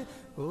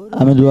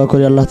 আমি দোয়া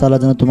করি আল্লাহ তাআলা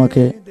যেন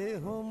তোমাকে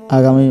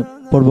আগামী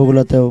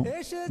পর্বগুলোতেও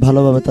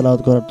ভালোভাবে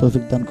তেলাওয়াত করার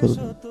তৌফিক দান করুন,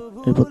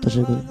 এই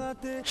প্রত্যাশা করি।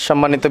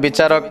 সম্মানিত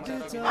বিচারক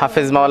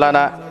হাফেজ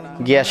মাওলানা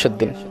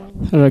গিয়াসউদ্দিন।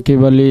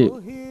 রাকিব আলী,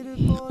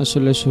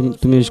 আসলে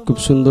তুমি খুব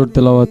সুন্দর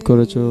তেলাওয়াত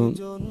করেছো,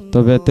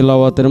 তবে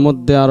তেলাওয়াতের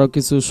মধ্যে আরও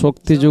কিছু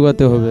শক্তি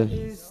যোগাতে হবে।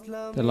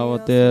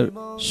 তেলাওয়াতের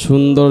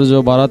সৌন্দর্য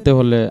বাড়াতে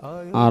হলে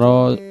আরও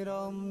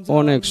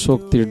অনেক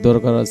শক্তির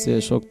দরকার আছে,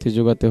 শক্তি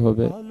যোগাতে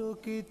হবে।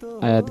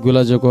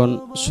 আয়াতগুলা যখন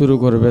শুরু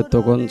করবে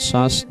তখন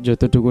শ্বাস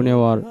যতটুকু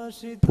নেওয়ার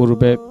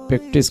পূর্বে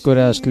প্র্যাকটিস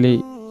করে আসলেই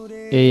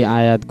এই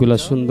আয়াতগুলা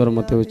সুন্দর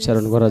মতো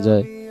উচ্চারণ করা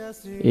যায়।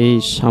 এই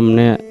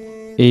সামনে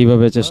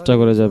এইভাবে চেষ্টা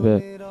করে যাবে,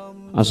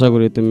 আশা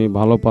করি তুমি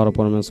ভালো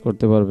পারফরমেন্স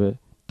করতে পারবে।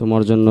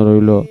 তোমার জন্য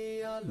রইল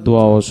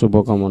দোয়া ও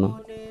শুভকামনা।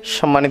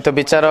 সম্মানিত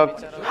বিচারক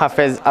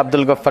হাফেজ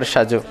আব্দুল গফফার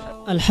সাজু।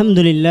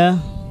 আলহামদুলিল্লাহ,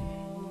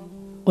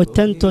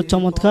 অত্যন্ত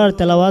চমৎকার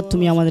তেলাওয়াত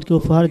তুমি আমাদেরকে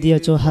উপহার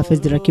দিয়েছো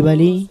হাফেজ রাকিব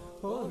আলী।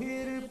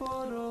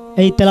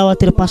 এই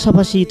তেলাওয়াতের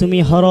পাশাপাশি তুমি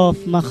হরফ,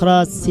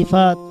 মাখরাজ,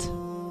 সিফাত,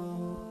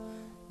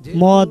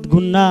 মদ,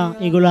 গুন্না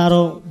এগুলো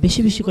আরও বেশি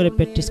বেশি করে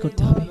প্র্যাকটিস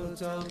করতে হবে।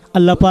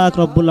 আল্লাহ পাক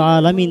রব্বুল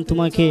আলামিন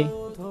তোমাকে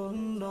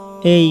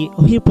এই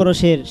ওহির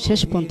পরশের শেষ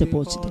পর্যন্ত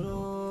পৌঁছে দিন।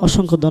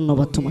 অসংখ্য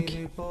ধন্যবাদ তোমাকে।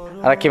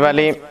 রাকিব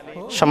আলী,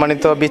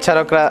 সম্মানিত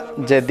বিচারকরা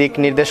যে দিক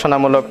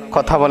নির্দেশনামূলক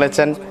কথা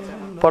বলেছেন,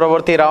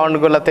 পরবর্তী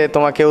রাউন্ডগুলোতে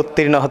তোমাকে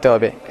উত্তীর্ণ হতে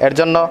হবে। এর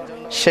জন্য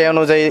সেই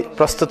অনুযায়ী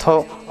প্রস্তুত হও।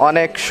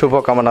 অনেক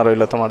শুভকামনা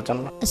রইল তোমার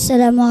জন্য।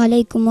 আসসালামু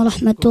আলাইকুম ওয়া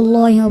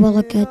রাহমাতুল্লাহি ওয়া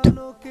বারাকাতুহু।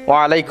 ওয়া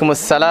আলাইকুম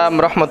আসসালাম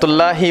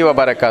রাহমাতুল্লাহি ওয়া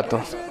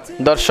বারাকাতুহু।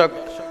 দর্শক,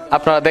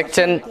 আপনারা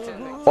দেখছেন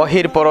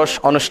ওহির পরশ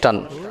অনুষ্ঠান।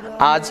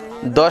 আজ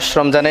 10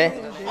 রমজানে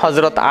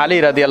হযরত আলী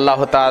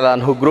রাদিয়াল্লাহু তাআলা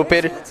আনহু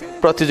গ্রুপের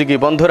প্রতিযোগী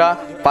বন্ধুরা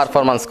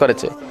পারফরম্যান্স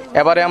করেছে।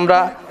 এবারে আমরা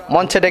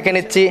মঞ্চে ডেকে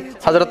নিচ্ছি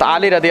হযরত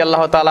আলী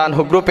রাদিয়াল্লাহু তাআলা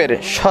আনহু গ্রুপের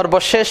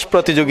সর্বশেষ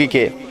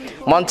প্রতিযোগীকে।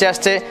 মঞ্চে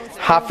আসছে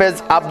হাফেজ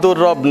আব্দুর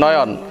রব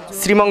নয়ন,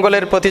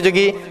 শ্রীমঙ্গলের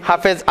প্রতিযোগী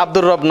হাফেজ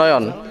আব্দুর রব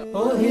নয়ন।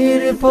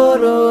 ওহির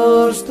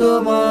পরশ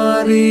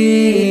তোমারই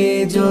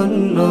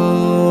জন্য।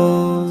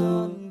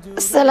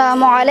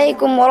 আসসালামু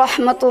আলাইকুম ওয়া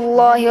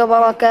রাহমাতুল্লাহি ওয়া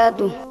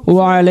বারাকাতুহু।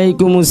 ওয়া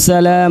আলাইকুম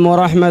আসসালাম ওয়া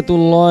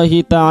রাহমাতুল্লাহি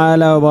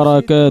তাআলা ওয়া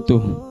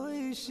বারাকাতুহু।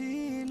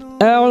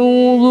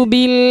 أعوذ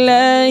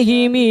بالله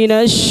من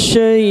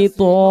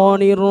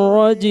الشيطان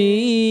الرجيم.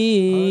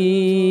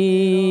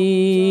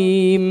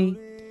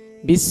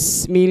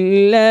 بسم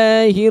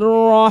الله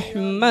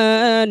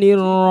الرحمن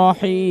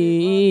الرحيم.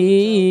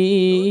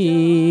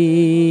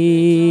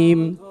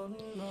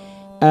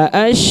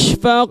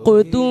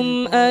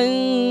 أأشفقتم أن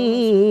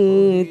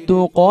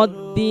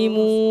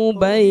تقدموا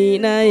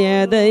بين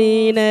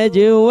يدي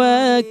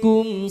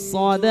نجواكم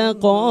صدقات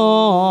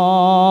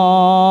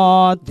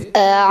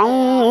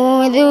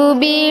أعوذ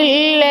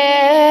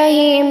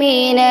بالله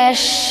من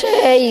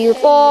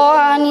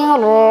الشيطان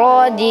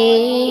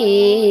الرجيم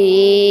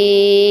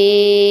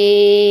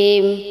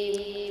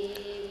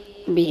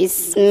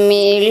بسم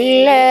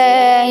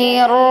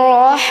الله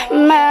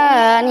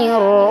الرحمن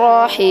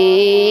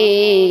الرحيم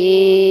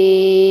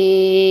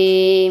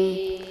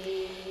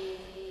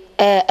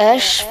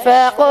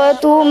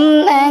أأشفقتم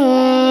أن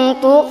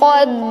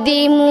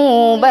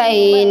تقدموا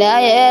بين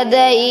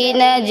يدي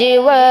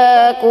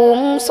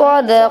نجواكم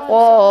صدقات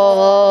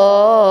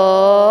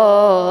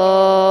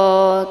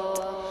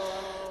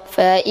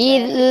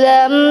فإذ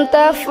لم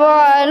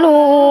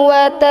تفعلوا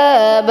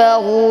وتاب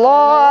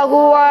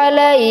الله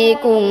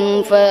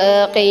عليكم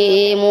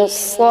فأقيموا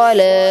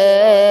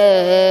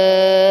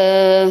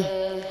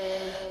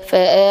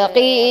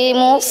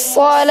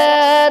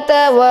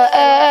الصلاة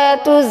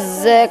وآتوا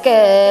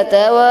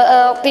الزكاة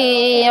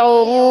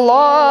وأطيعوا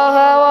الله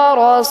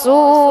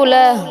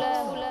ورسوله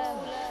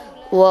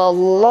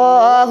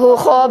والله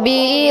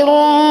خبير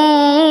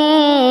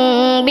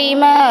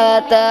بما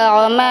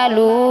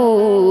تعملون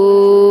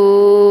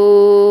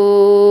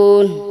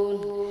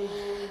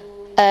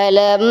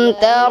ألم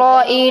تر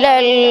إلى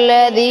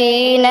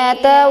الذين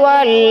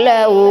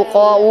تولوا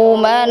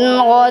قوما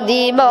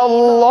غضب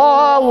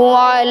الله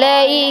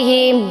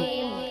عليهم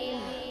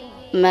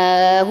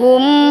ما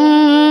هم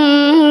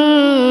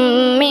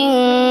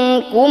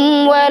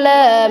منكم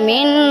ولا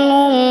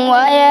منهم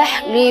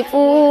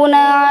ويحلفون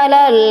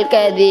على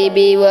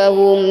الكذب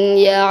وهم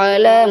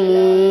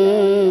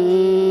يعلمون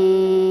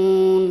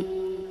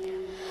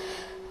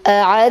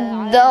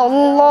أعد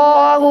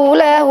الله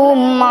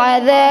لهم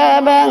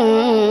عذابا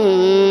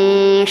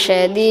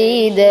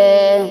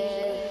شديدا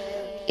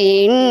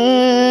إنهم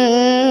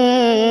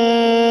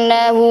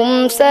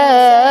ساء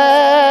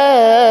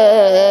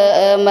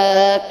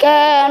ما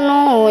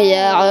كانوا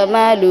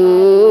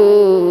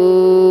يعملون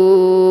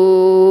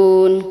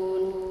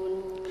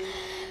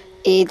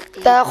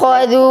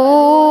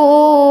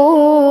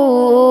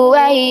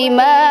اتخذوا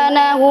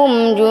أيمانهم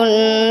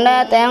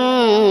جنة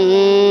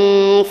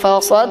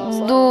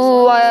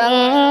فصدوا عن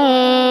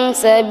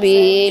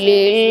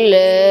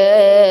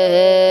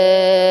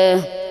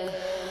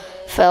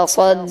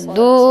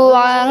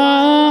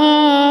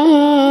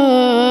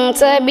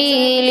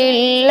سبيل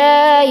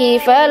الله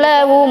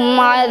فلهم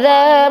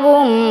عذاب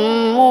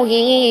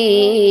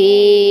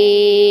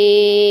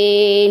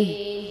مهين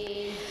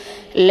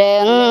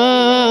لن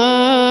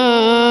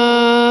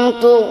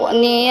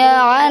تغني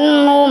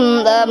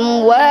عنهم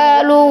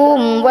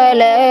أموالهم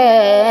ولا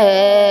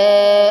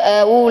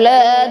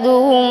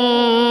أولادهم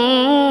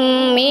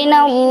من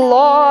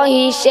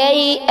الله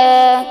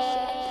شيئا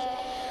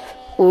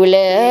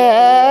أولئك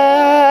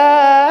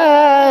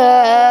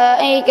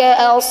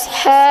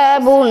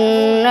أصحاب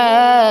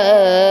النار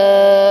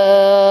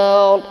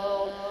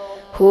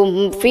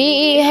هم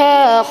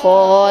فيها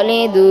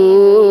خالدون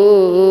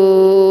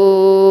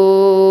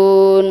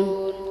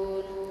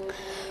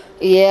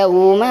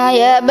يوم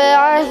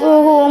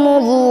يبعثهم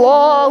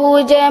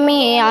الله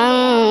جميعا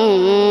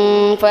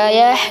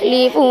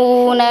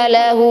فيحلفون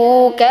له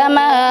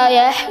كما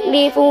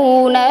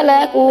يحلفون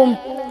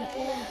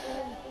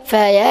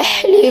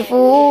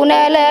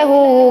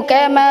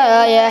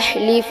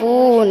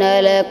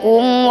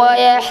لكم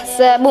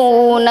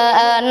ويحسبون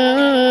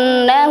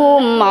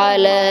أنهم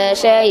على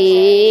شيء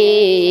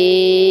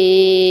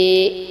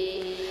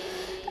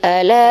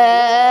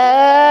ألا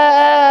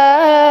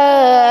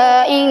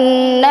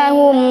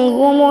إنهم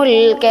هم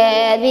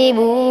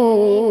الكاذبون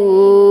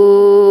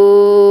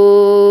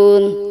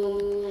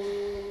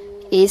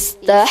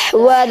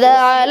استحوذ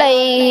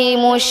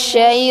عليهم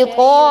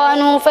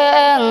الشيطان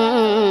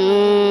فأنساهم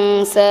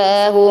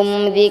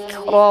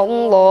ذكر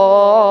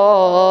الله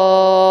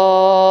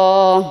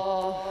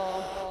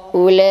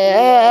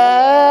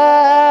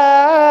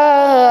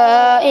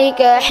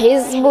أولئك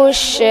حزب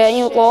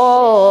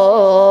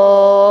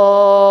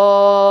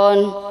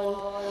الشيطان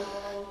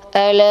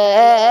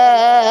ألا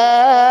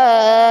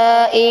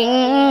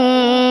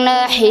إن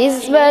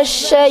حزب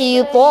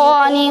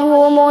الشيطان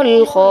هم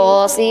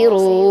الخاسرون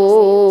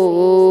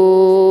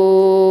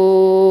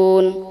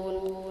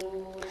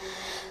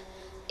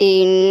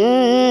إن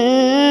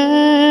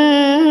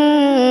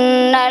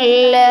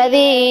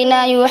الذين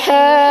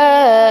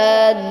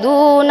يحادون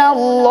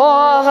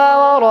الله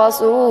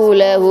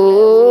ورسوله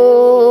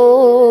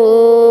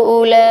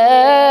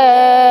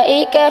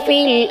أولئك في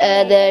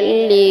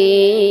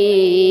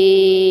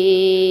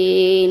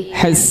الأذلين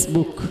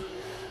حسبك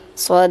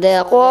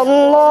صدق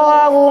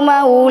الله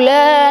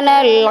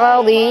مولانا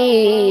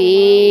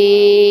العظيم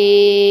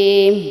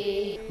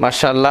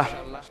মাশাআল্লাহ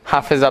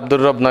হাফেজ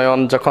আব্দুর রব নয়ন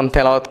যখন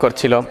তেলাওয়াত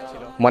করছিল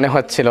মনে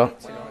হচ্ছিল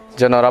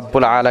যেন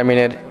রব্বুল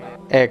আলামিনের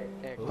এক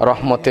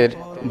রহমতের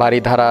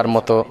বারিধারার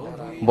মতো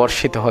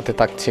বর্ষিত হতে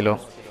থাকছিল।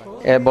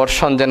 এ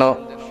বর্ষণ যেন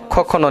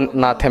কখনো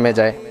না থেমে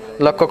যায়।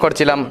 লক্ষ্য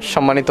করছিলাম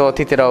সম্মানিত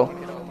অতিথিরাও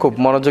খুব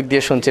মনোযোগ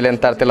দিয়ে শুনছিলেন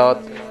তার তেলাওয়াত।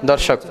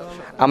 দর্শক,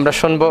 আমরা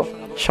শুনব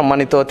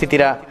সম্মানিত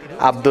অতিথিরা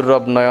আব্দুর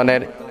রব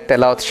নয়নের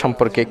তেলাওয়াত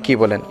সম্পর্কে কি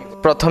বলেন।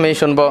 প্রথমেই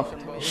শুনব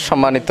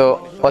সম্মানিত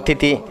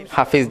অতিথি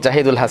হাফিজ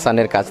জাহিদুল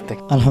হাসানের কাছ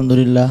থেকে।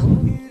 আলহামদুলিল্লাহ,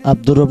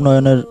 আব্দুর রব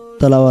নয়নের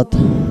তেলাওয়াত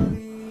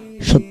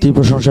সত্যি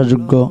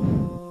প্রশংসাযোগ্য।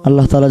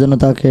 আল্লাহ তাআলা যেন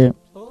তাকে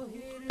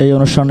এই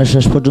অনুষ্ঠানের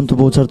শেষ পর্যন্ত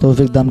পৌঁছার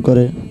তৌফিক দান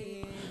করে,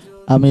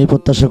 আমি এই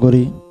প্রত্যাশা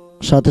করি।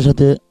 সাথে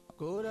সাথে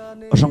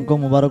অসংখ্য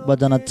মুবারকবাদ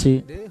জানাচ্ছি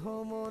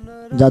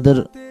যাদের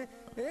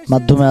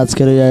মাধ্যমে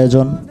আজকের এই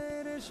আয়োজন,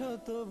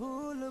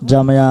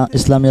 জামিয়া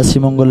ইসলামিয়া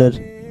শ্রীমঙ্গলের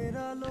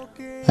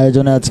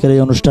আয়োজনে আজকের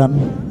এই অনুষ্ঠান।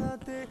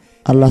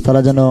 আল্লাহ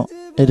তাআলা যেন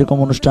এরকম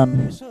অনুষ্ঠান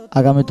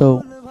আগামীতেও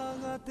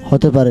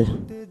হতে পারে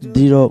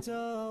দৃঢ়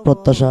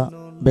প্রত্যাশা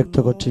ব্যক্ত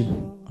করছি।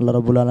 আল্লাহ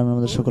রাব্বুল আলামিন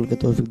আমাদের সকলকে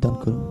তৌফিক দান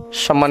করুন।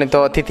 সম্মানিত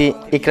অতিথি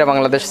ইকরা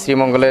বাংলাদেশ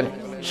শ্রীমঙ্গলের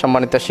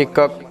সম্মানিত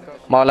শিক্ষক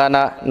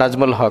মাওলানা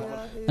নাজমুল হক।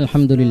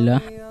 আলহামদুলিল্লাহ,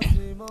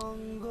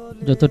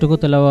 যতটুকু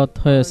তেলাওয়াত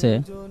হয়েছে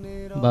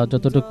বা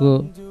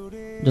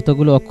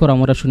যতগুলো অক্ষর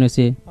আমরা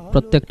শুনেছি,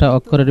 প্রত্যেকটা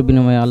অক্ষরের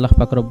বিনিময়ে আল্লাহ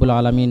পাক রব্বুল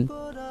আলামিন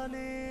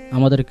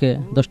আমাদেরকে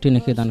 10টি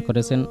নেকি দান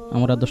করেছেন,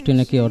 আমরা 10টি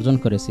নেকি অর্জন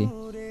করেছি।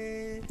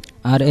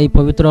 আর এই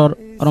পবিত্র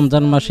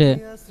রমজান মাসে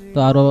তো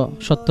আরও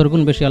 70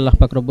 গুণ বেশি আল্লাহ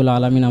পাক রব্বুল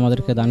আলামিন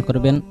আমাদেরকে দান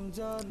করবেন।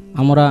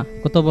 আমরা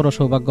কত বড়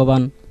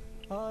সৌভাগ্যবান,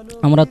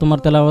 আমরা তোমার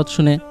তেলাওয়াত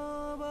শুনে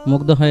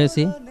মুগ্ধ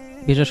হয়েছি।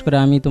 বিশেষ করে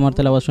আমি তোমার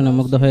তেলাওয়াত শুনে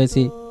মুগ্ধ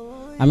হয়েছি।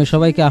 আমি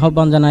সবাইকে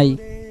আহ্বান জানাই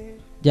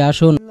যে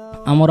আসুন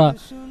আমরা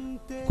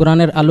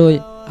কোরআনের আলোয়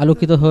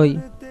আলোকিত হই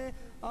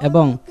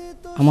এবং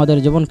আমাদের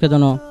জীবনকে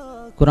যেন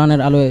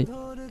কোরআনের আলোয়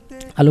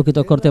আলোকিত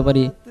করতে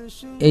পারি,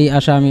 এই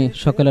আশা আমি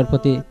সকলের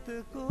প্রতি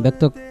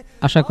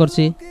আশা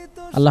করছি।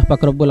 আল্লাহ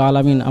পাক রব্বুল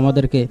আলামিন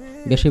আমাদেরকে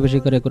বেশি বেশি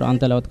করে কোরআন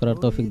তেলাওয়াত করার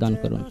তৌফিক দান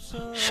করুন।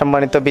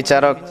 সম্মানিত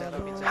বিচারক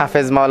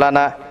হাফেজ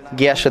মাওলানা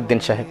গিয়াসউদ্দিন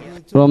সাহেব।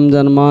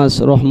 রমজান মাস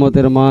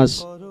রহমতের মাস,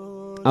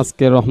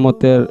 আজকে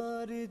রহমতের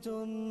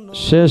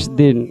শেষ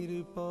দিন,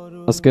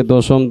 আজকে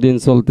 10ম দিন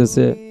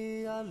চলতেছে।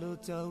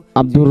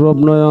 আব্দুর রব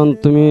নয়ন,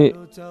 তুমি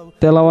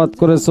তেলাওয়াত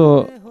করেছো,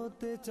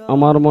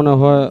 আমার মনে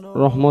হয়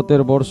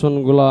রহমতের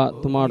বর্ষণগুলা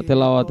তোমার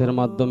তেলাওয়াতের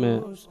মাধ্যমে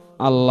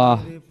আল্লাহ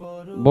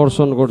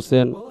বর্ষণ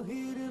করছেন।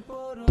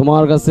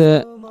 তোমার কাছে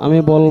আমি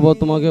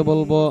তোমাকে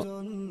বলবো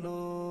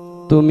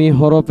তুমি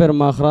হরফের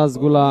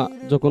মাখরাজগুলা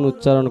যখন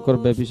উচ্চারণ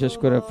করবে, বিশেষ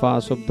করে ফা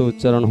শব্দ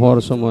উচ্চারণ হওয়ার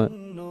সময়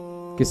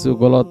কিছু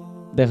গলত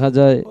দেখা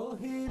যায়,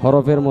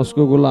 হরফের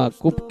মস্কুগুলা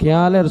খুব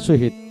খেয়ালের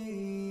সহিত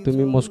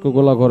তুমি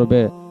মস্কুগুলা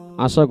করবে।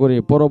 আশা করি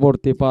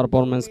পরবর্তী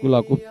পারফরমেন্সগুলা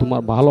খুব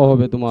তোমার ভালো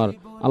হবে। তোমার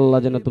আল্লাহ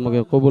যেন তোমাকে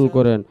কবুল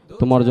করেন,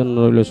 তোমার জন্য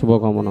রইল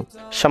শুভকামনা।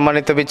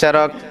 সম্মানিত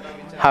বিচারক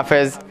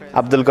হাফেজ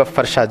আব্দুল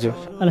গফফার সাজু।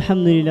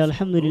 আলহামদুলিল্লাহ,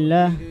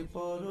 আলহামদুলিল্লাহ।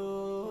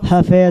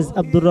 হাফেজ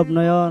আব্দুর রব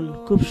নয়ন,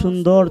 খুব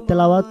সুন্দর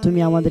তেলাওয়াত তুমি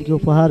আমাদেরকে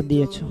উপহার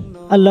দিয়েছো।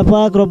 আল্লাহ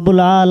পাক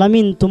রব্বুল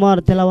আলামিন তোমার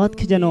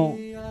তেলাওয়াতকে যেন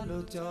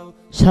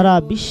সারা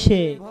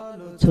বিশ্বে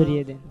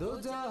ছড়িয়ে দেন।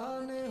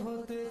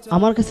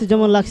 আমার কাছে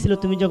যেমন লাগছিল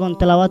তুমি যখন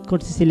তেলাওয়াত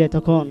করতেছিলে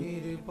তখন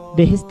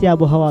বেহেশতি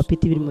আবহাওয়া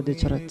পৃথিবীর মধ্যে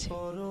ছড়াচ্ছে।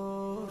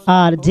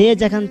 আর যে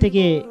যেখান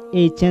থেকে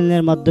এই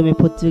চ্যানেলের মাধ্যমে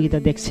প্রতিযোগিতা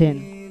দেখছেন,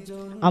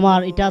 আমার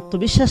এটা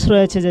আত্মবিশ্বাস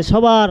রয়েছে যে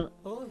সবার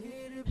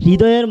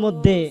হৃদয়ের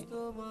মধ্যে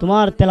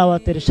তোমার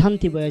তেলাওয়াতের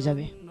শান্তি বয়ে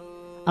যাবে।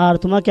 আর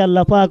তোমাকে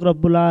আল্লাহ পাক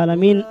রব্বুল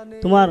আলামিন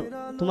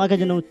তোমাকে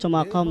যেন উচ্চ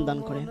মাকাম দান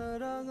করেন।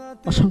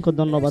 অসংখ্য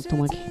ধন্যবাদ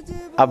তোমাকে।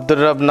 আব্দুর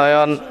রব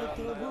নয়ন,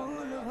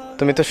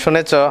 তুমি তো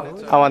শুনেছ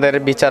আমাদের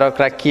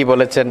বিচারকরা কি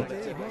বলেছেন।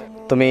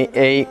 তুমি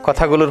এই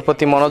কথাগুলোর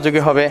প্রতি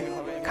মনোযোগী হবে,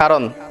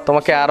 কারণ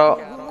তোমাকে আরও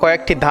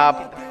কয়েকটি ধাপ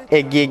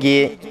এগিয়ে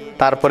গিয়ে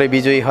তারপরে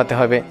বিজয়ী হতে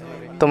হবে।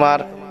 তোমার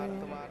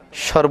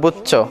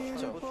সর্বোচ্চ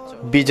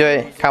বিজয়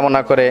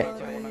কামনা করে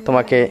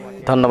তোমাকে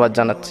ধন্যবাদ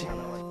জানাচ্ছি।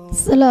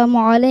 আসসালামু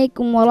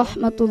আলাইকুম ওয়া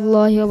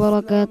রাহমাতুল্লাহি ওয়া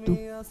বারাকাতুহু।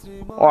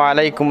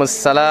 ওয়ালাইকুম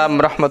আসসালাম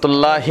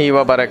রহমতুল্লাহি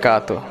ওয়া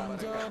বারাকাতুহু।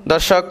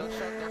 দর্শক,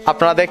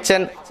 আপনারা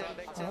দেখছেন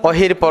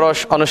ohir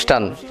porosh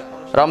অনুষ্ঠান,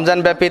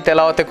 রমজানব্যাপী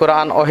তেলাওয়াতে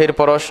কোরআন ohir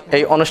porosh।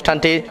 এই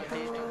অনুষ্ঠানটি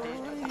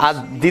আজ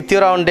দ্বিতীয়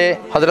রাউন্ডে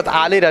হযরত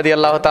আলী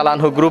রাদিয়াল্লাহু তাআলা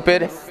আনহু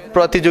গ্রুপের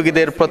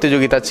প্রতিযোগীদের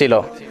প্রতিযোগিতা ছিল।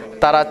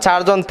 তারা 4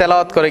 জন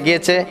তেলাওয়াত করে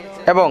গিয়েছে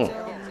এবং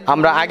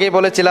আমরা আগে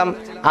বলেছিলাম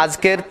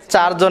আজকের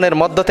 4 জনের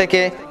মধ্য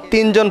থেকে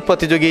 3 জন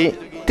প্রতিযোগী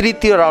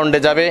তৃতীয় রাউন্ডে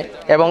যাবে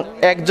এবং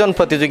 1 জন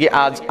প্রতিযোগী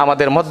আজ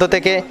আমাদের মধ্য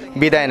থেকে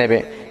বিদায় নেবে।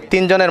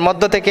 3 জনের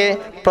মধ্য থেকে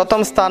প্রথম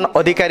স্থান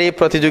অধিকারী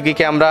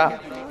প্রতিযোগীকে আমরা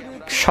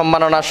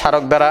সম্মাননা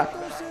স্মারক দ্বারা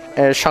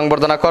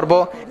সংবর্ধনা করব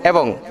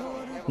এবং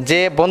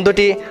যে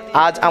বন্ধুটি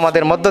আজ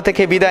আমাদের মধ্য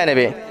থেকে বিদায়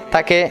নেবে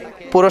তাকে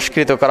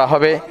পুরস্কৃত করা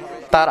হবে।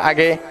 তার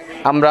আগে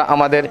আমরা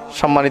আমাদের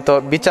সম্মানিত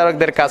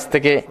বিচারকদের কাছ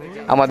থেকে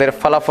আমাদের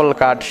ফলাফল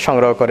কার্ড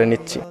সংগ্রহ করে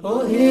নিচ্ছি।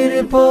 ohir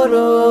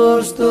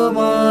porosh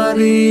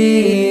তোমারই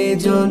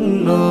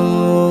জন্য।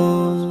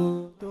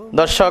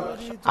 দর্শক,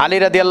 আলী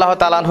রাদিয়াল্লাহু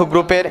তাআলা আনহু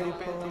গ্রুপের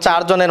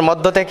 4 জনের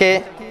মধ্য থেকে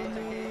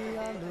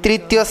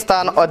তৃতীয়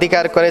স্থান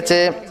অধিকার করেছে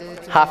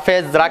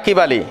হাফেজ রাকিব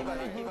আলী।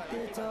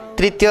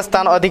 তৃতীয়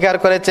স্থান অধিকার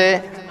করেছে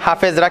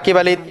হাফেজ রাকিব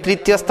আলী।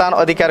 তৃতীয় স্থান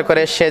অধিকার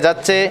করে সে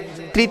যাচ্ছে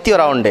তৃতীয়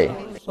রাউন্ডে।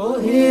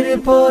 ওহির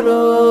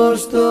পরশ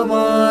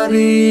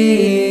তোমারই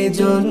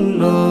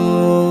জন্য।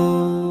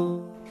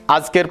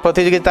 আজকের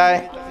প্রতিযোগিতায়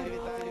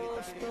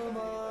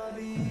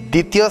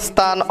দ্বিতীয়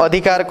স্থান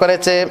অধিকার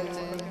করেছে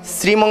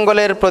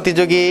শ্রীমঙ্গলের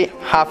প্রতিযোগী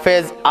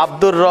হাফেজ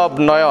আব্দুর রব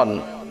নয়ন।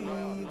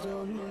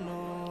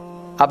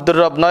 আব্দুর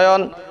রব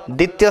নয়ন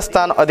দ্বিতীয়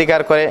স্থান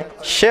অধিকার করে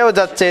সেও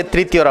যাচ্ছে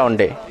তৃতীয়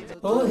রাউন্ডে।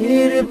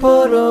 ওহির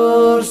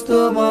পরশ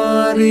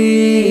তোমারই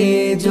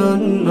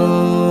জন্য।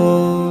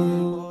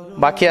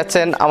 বাকি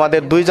আছেন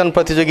আমাদের দুইজন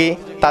প্রতিযোগী,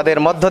 তাদের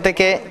মধ্য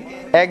থেকে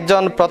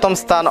একজন প্রথম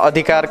স্থান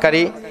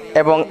অধিকারকারী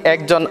এবং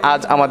একজন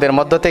আজ আমাদের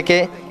মধ্য থেকে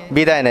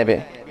বিদায় নেবে।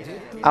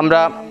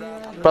 আমরা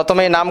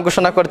প্রথমেই নাম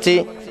ঘোষণা করছি।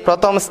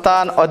 প্রথম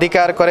স্থান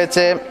অধিকার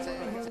করেছে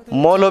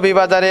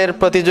মৌলভীবাজারের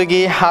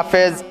প্রতিযোগী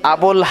হাফেজ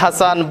আবুল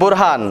হাসান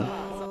বুরহান।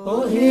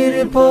 ওহির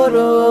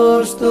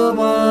পরশ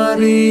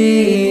তোমারই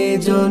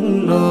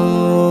জন্য।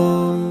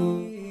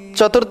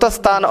 চতুর্থ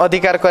স্থান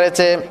অধিকার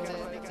করেছে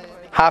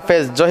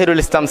হাফেজ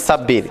জহিরুল ইসলাম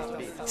সাব্বির।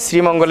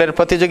 শ্রীমঙ্গলের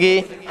প্রতিযোগী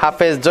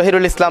হাফেজ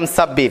জহিরুল ইসলাম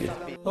সাব্বির।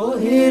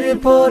 ওহির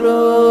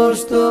পরশ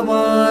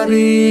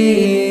তোমারই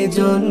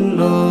জন্য।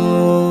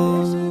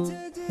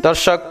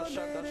 দর্শক,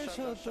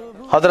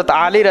 হযরত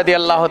আলী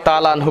রাদিয়াল্লাহু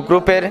তাআলা আনহু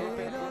গ্রুপের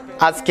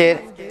আজকের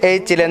এই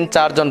ছিলেন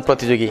চারজন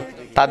প্রতিযোগী।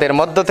 তাদের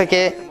মধ্য থেকে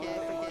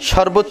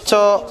সর্বোচ্চ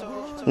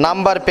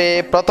নাম্বার পেয়ে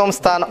প্রথম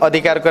স্থান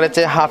অধিকার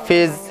করেছে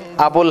হাফিজ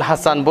আবুল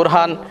হাসান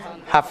বুরহান।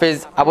 হাফিজ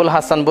আবুল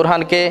হাসান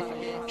বুরহানকে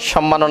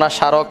সম্মাননা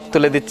স্মারক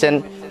তুলে দিচ্ছেন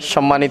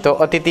সম্মানিত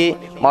অতিথি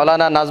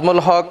মাওলানা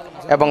নাজমুল হক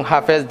এবং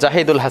হাফেজ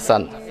জাহিদুল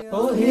হাসান।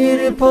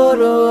 ওহির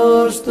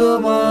পরশ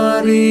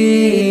তোমারই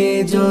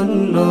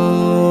জন্য।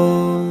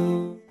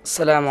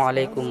 আসসালামু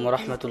আলাইকুম ওয়া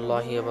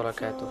রাহমাতুল্লাহি ওয়া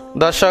বারাকাতুহু।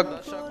 দর্শক,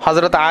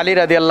 হযরত আলী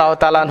রাদিয়াল্লাহু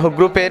তাআলা আনহু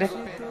গ্রুপের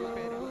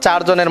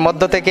চারজনের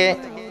মধ্য থেকে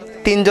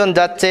তিনজন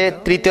যাচ্ছে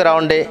তৃতীয়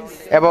রাউন্ডে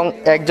এবং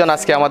একজন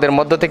আজকে আমাদের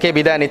মধ্য থেকে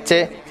বিদায় নিচ্ছে।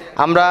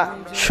 আমরা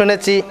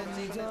শুনেছি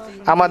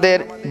আমাদের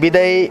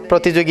বিদায়ী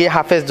প্রতিযোগী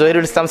হাফেজ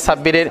জহিরুল ইসলাম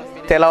সাব্বিরের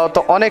তেলাওয়াত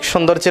অনেক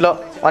সুন্দর ছিল,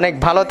 অনেক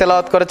ভালো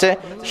তেলাওয়াত করেছে।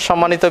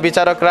 সম্মানিত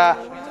বিচারকরা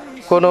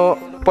কোনো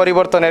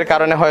পরিবর্তনের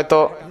কারণে হয়তো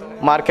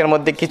মার্কের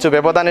মধ্যে কিছু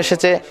ব্যবধান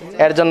এসেছে,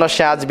 এর জন্য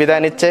সে আজ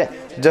বিদায় নিচ্ছে।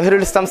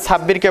 জহিরুল ইসলাম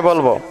সাব্বিরকে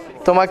বলবো,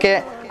 তোমাকে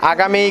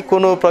আগামী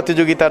কোনো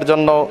প্রতিযোগিতার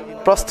জন্য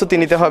প্রস্তুতি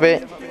নিতে হবে।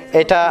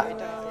 এটা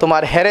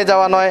তোমার হেরে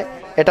যাওয়া নয়,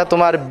 এটা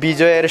তোমার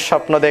বিজয়ের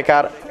স্বপ্ন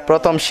দেখার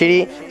প্রথম সিঁড়ি।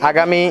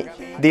 আগামী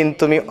দিন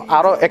তুমি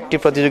আরও একটি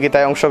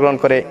প্রতিযোগিতায় অংশগ্রহণ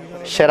করে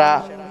সেরা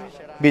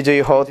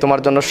বিজয়ী হও। তোমার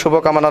জন্য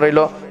শুভকামনা রইল।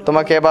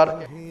 তোমাকে এবার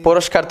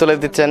পুরস্কার তুলে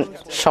দিচ্ছেন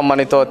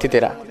সম্মানিত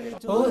অতিথিরা।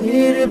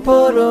 ওহির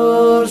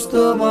পরশ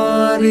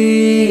তোমারই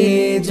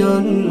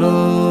জন্য।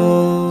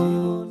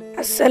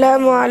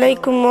 আসসালামু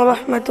আলাইকুম ওয়া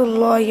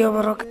রাহমাতুল্লাহি ওয়া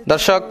বারাকাতুহু।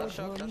 দর্শক,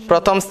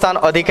 প্রথম স্থান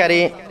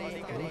অধিকারী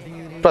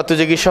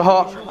প্রতিযোগী সহ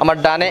আমার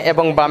ডানে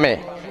এবং বামে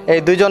এই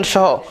দুইজন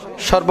সহ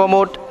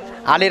সর্বমোট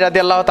আলী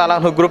রাদিয়াল্লাহু তাআলা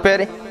আনহু গ্রুপের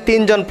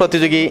তিনজন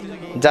প্রতিযোগী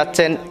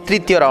যাচ্ছেন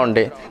তৃতীয়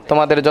রাউন্ডে।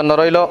 তোমাদের জন্য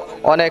রইল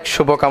অনেক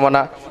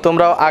শুভকামনা।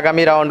 তোমরাও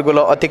আগামী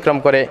রাউন্ডগুলো অতিক্রম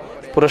করে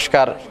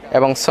পুরস্কার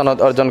এবং সনদ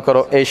অর্জন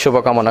করো, এই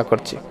শুভকামনা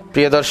করছি।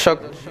 প্রিয় দর্শক,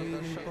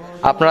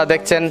 আপনারা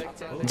দেখছেন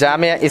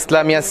জামিয়া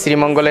ইসলামিয়া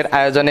শ্রীমঙ্গলের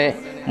আয়োজনে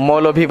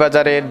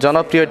মৌলভীবাজারের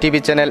জনপ্রিয় টিভি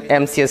চ্যানেল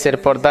MCS এর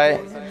পর্দায়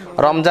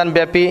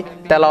রমজানব্যাপী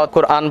তেলাওয়াত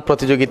কোরআন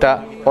প্রতিযোগিতা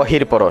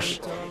অহির পরশ।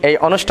 এই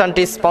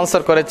অনুষ্ঠানটি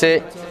স্পন্সর করেছে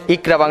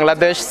ইকরা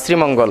বাংলাদেশ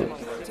শ্রীমঙ্গল।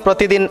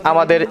 প্রতিদিন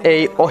আমাদের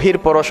এই অহির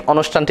পরশ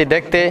অনুষ্ঠানটি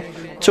দেখতে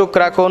চোখ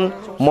রাখুন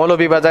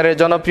মৌলভীবাজারের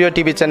জনপ্রিয়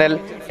টিভি চ্যানেল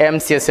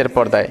MCS এর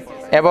পর্দায়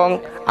এবং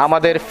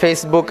আমাদের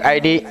ফেসবুক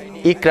আইডি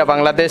ইকরা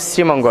বাংলাদেশ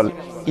শ্রীমঙ্গল,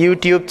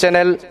 ইউটিউব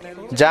চ্যানেল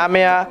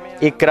জামিয়া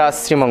ইকরা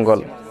শ্রীমঙ্গল।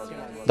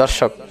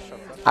 দর্শক,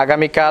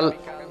 আগামীকাল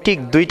ঠিক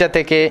 2টা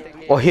থেকে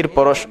অহির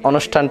পরশ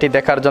অনুষ্ঠানটি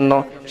দেখার জন্য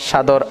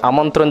সাদর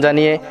আমন্ত্রণ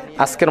জানিয়ে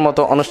আজকের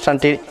মতো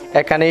অনুষ্ঠানটির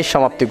এখানেই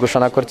সমাপ্তি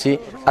ঘোষণা করছি।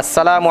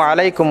 আসসালামু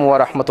আলাইকুম ওয়া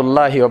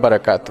রাহমাতুল্লাহি ওয়া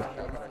বারাকাতুহু।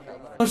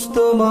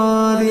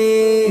 তোমারই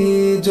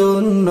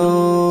জন্য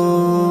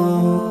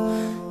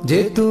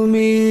যে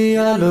তুমি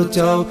আলো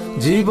চাও,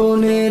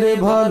 জীবনের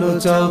ভালো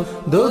চাও,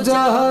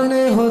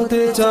 দোজাহানে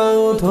হতে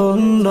চাও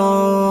ধন্য।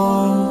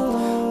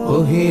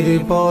 ওহির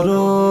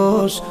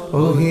পরশ,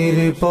 ওহির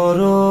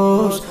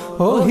পরশ,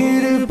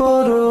 ওহির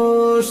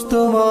পরশ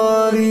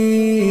তোমারই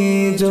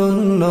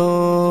জন্য।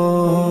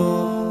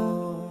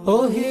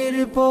 ওহির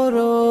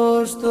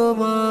পরশ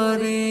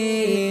তোমারই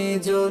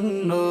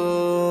জন্য।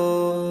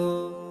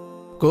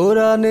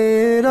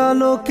 কোরআনের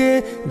আলোকে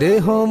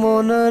দেহ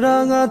মন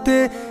রাঙাতে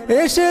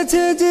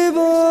এসেছে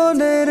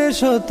জীবনের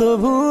শত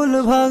ভুল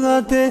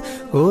ভাঙাতে।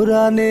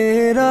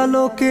 কোরআনের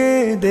আলোকে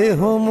দেহ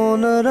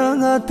মন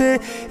রাঙাতে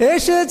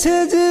এসেছে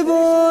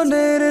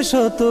জীবনের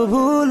শত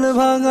ভুল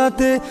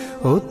ভাঙাতে।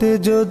 হতে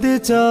যদি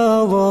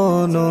চাও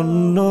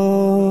অনন্য,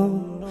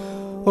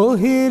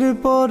 ওহির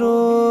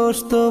পরশ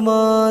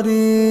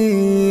তোমারই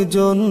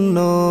জন্য।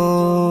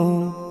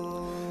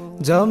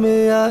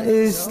 জামিয়া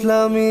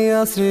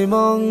ইসলামিয়া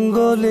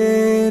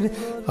শ্রীমঙ্গলের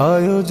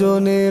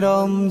আয়োজনে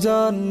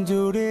রমজান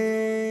জুড়ে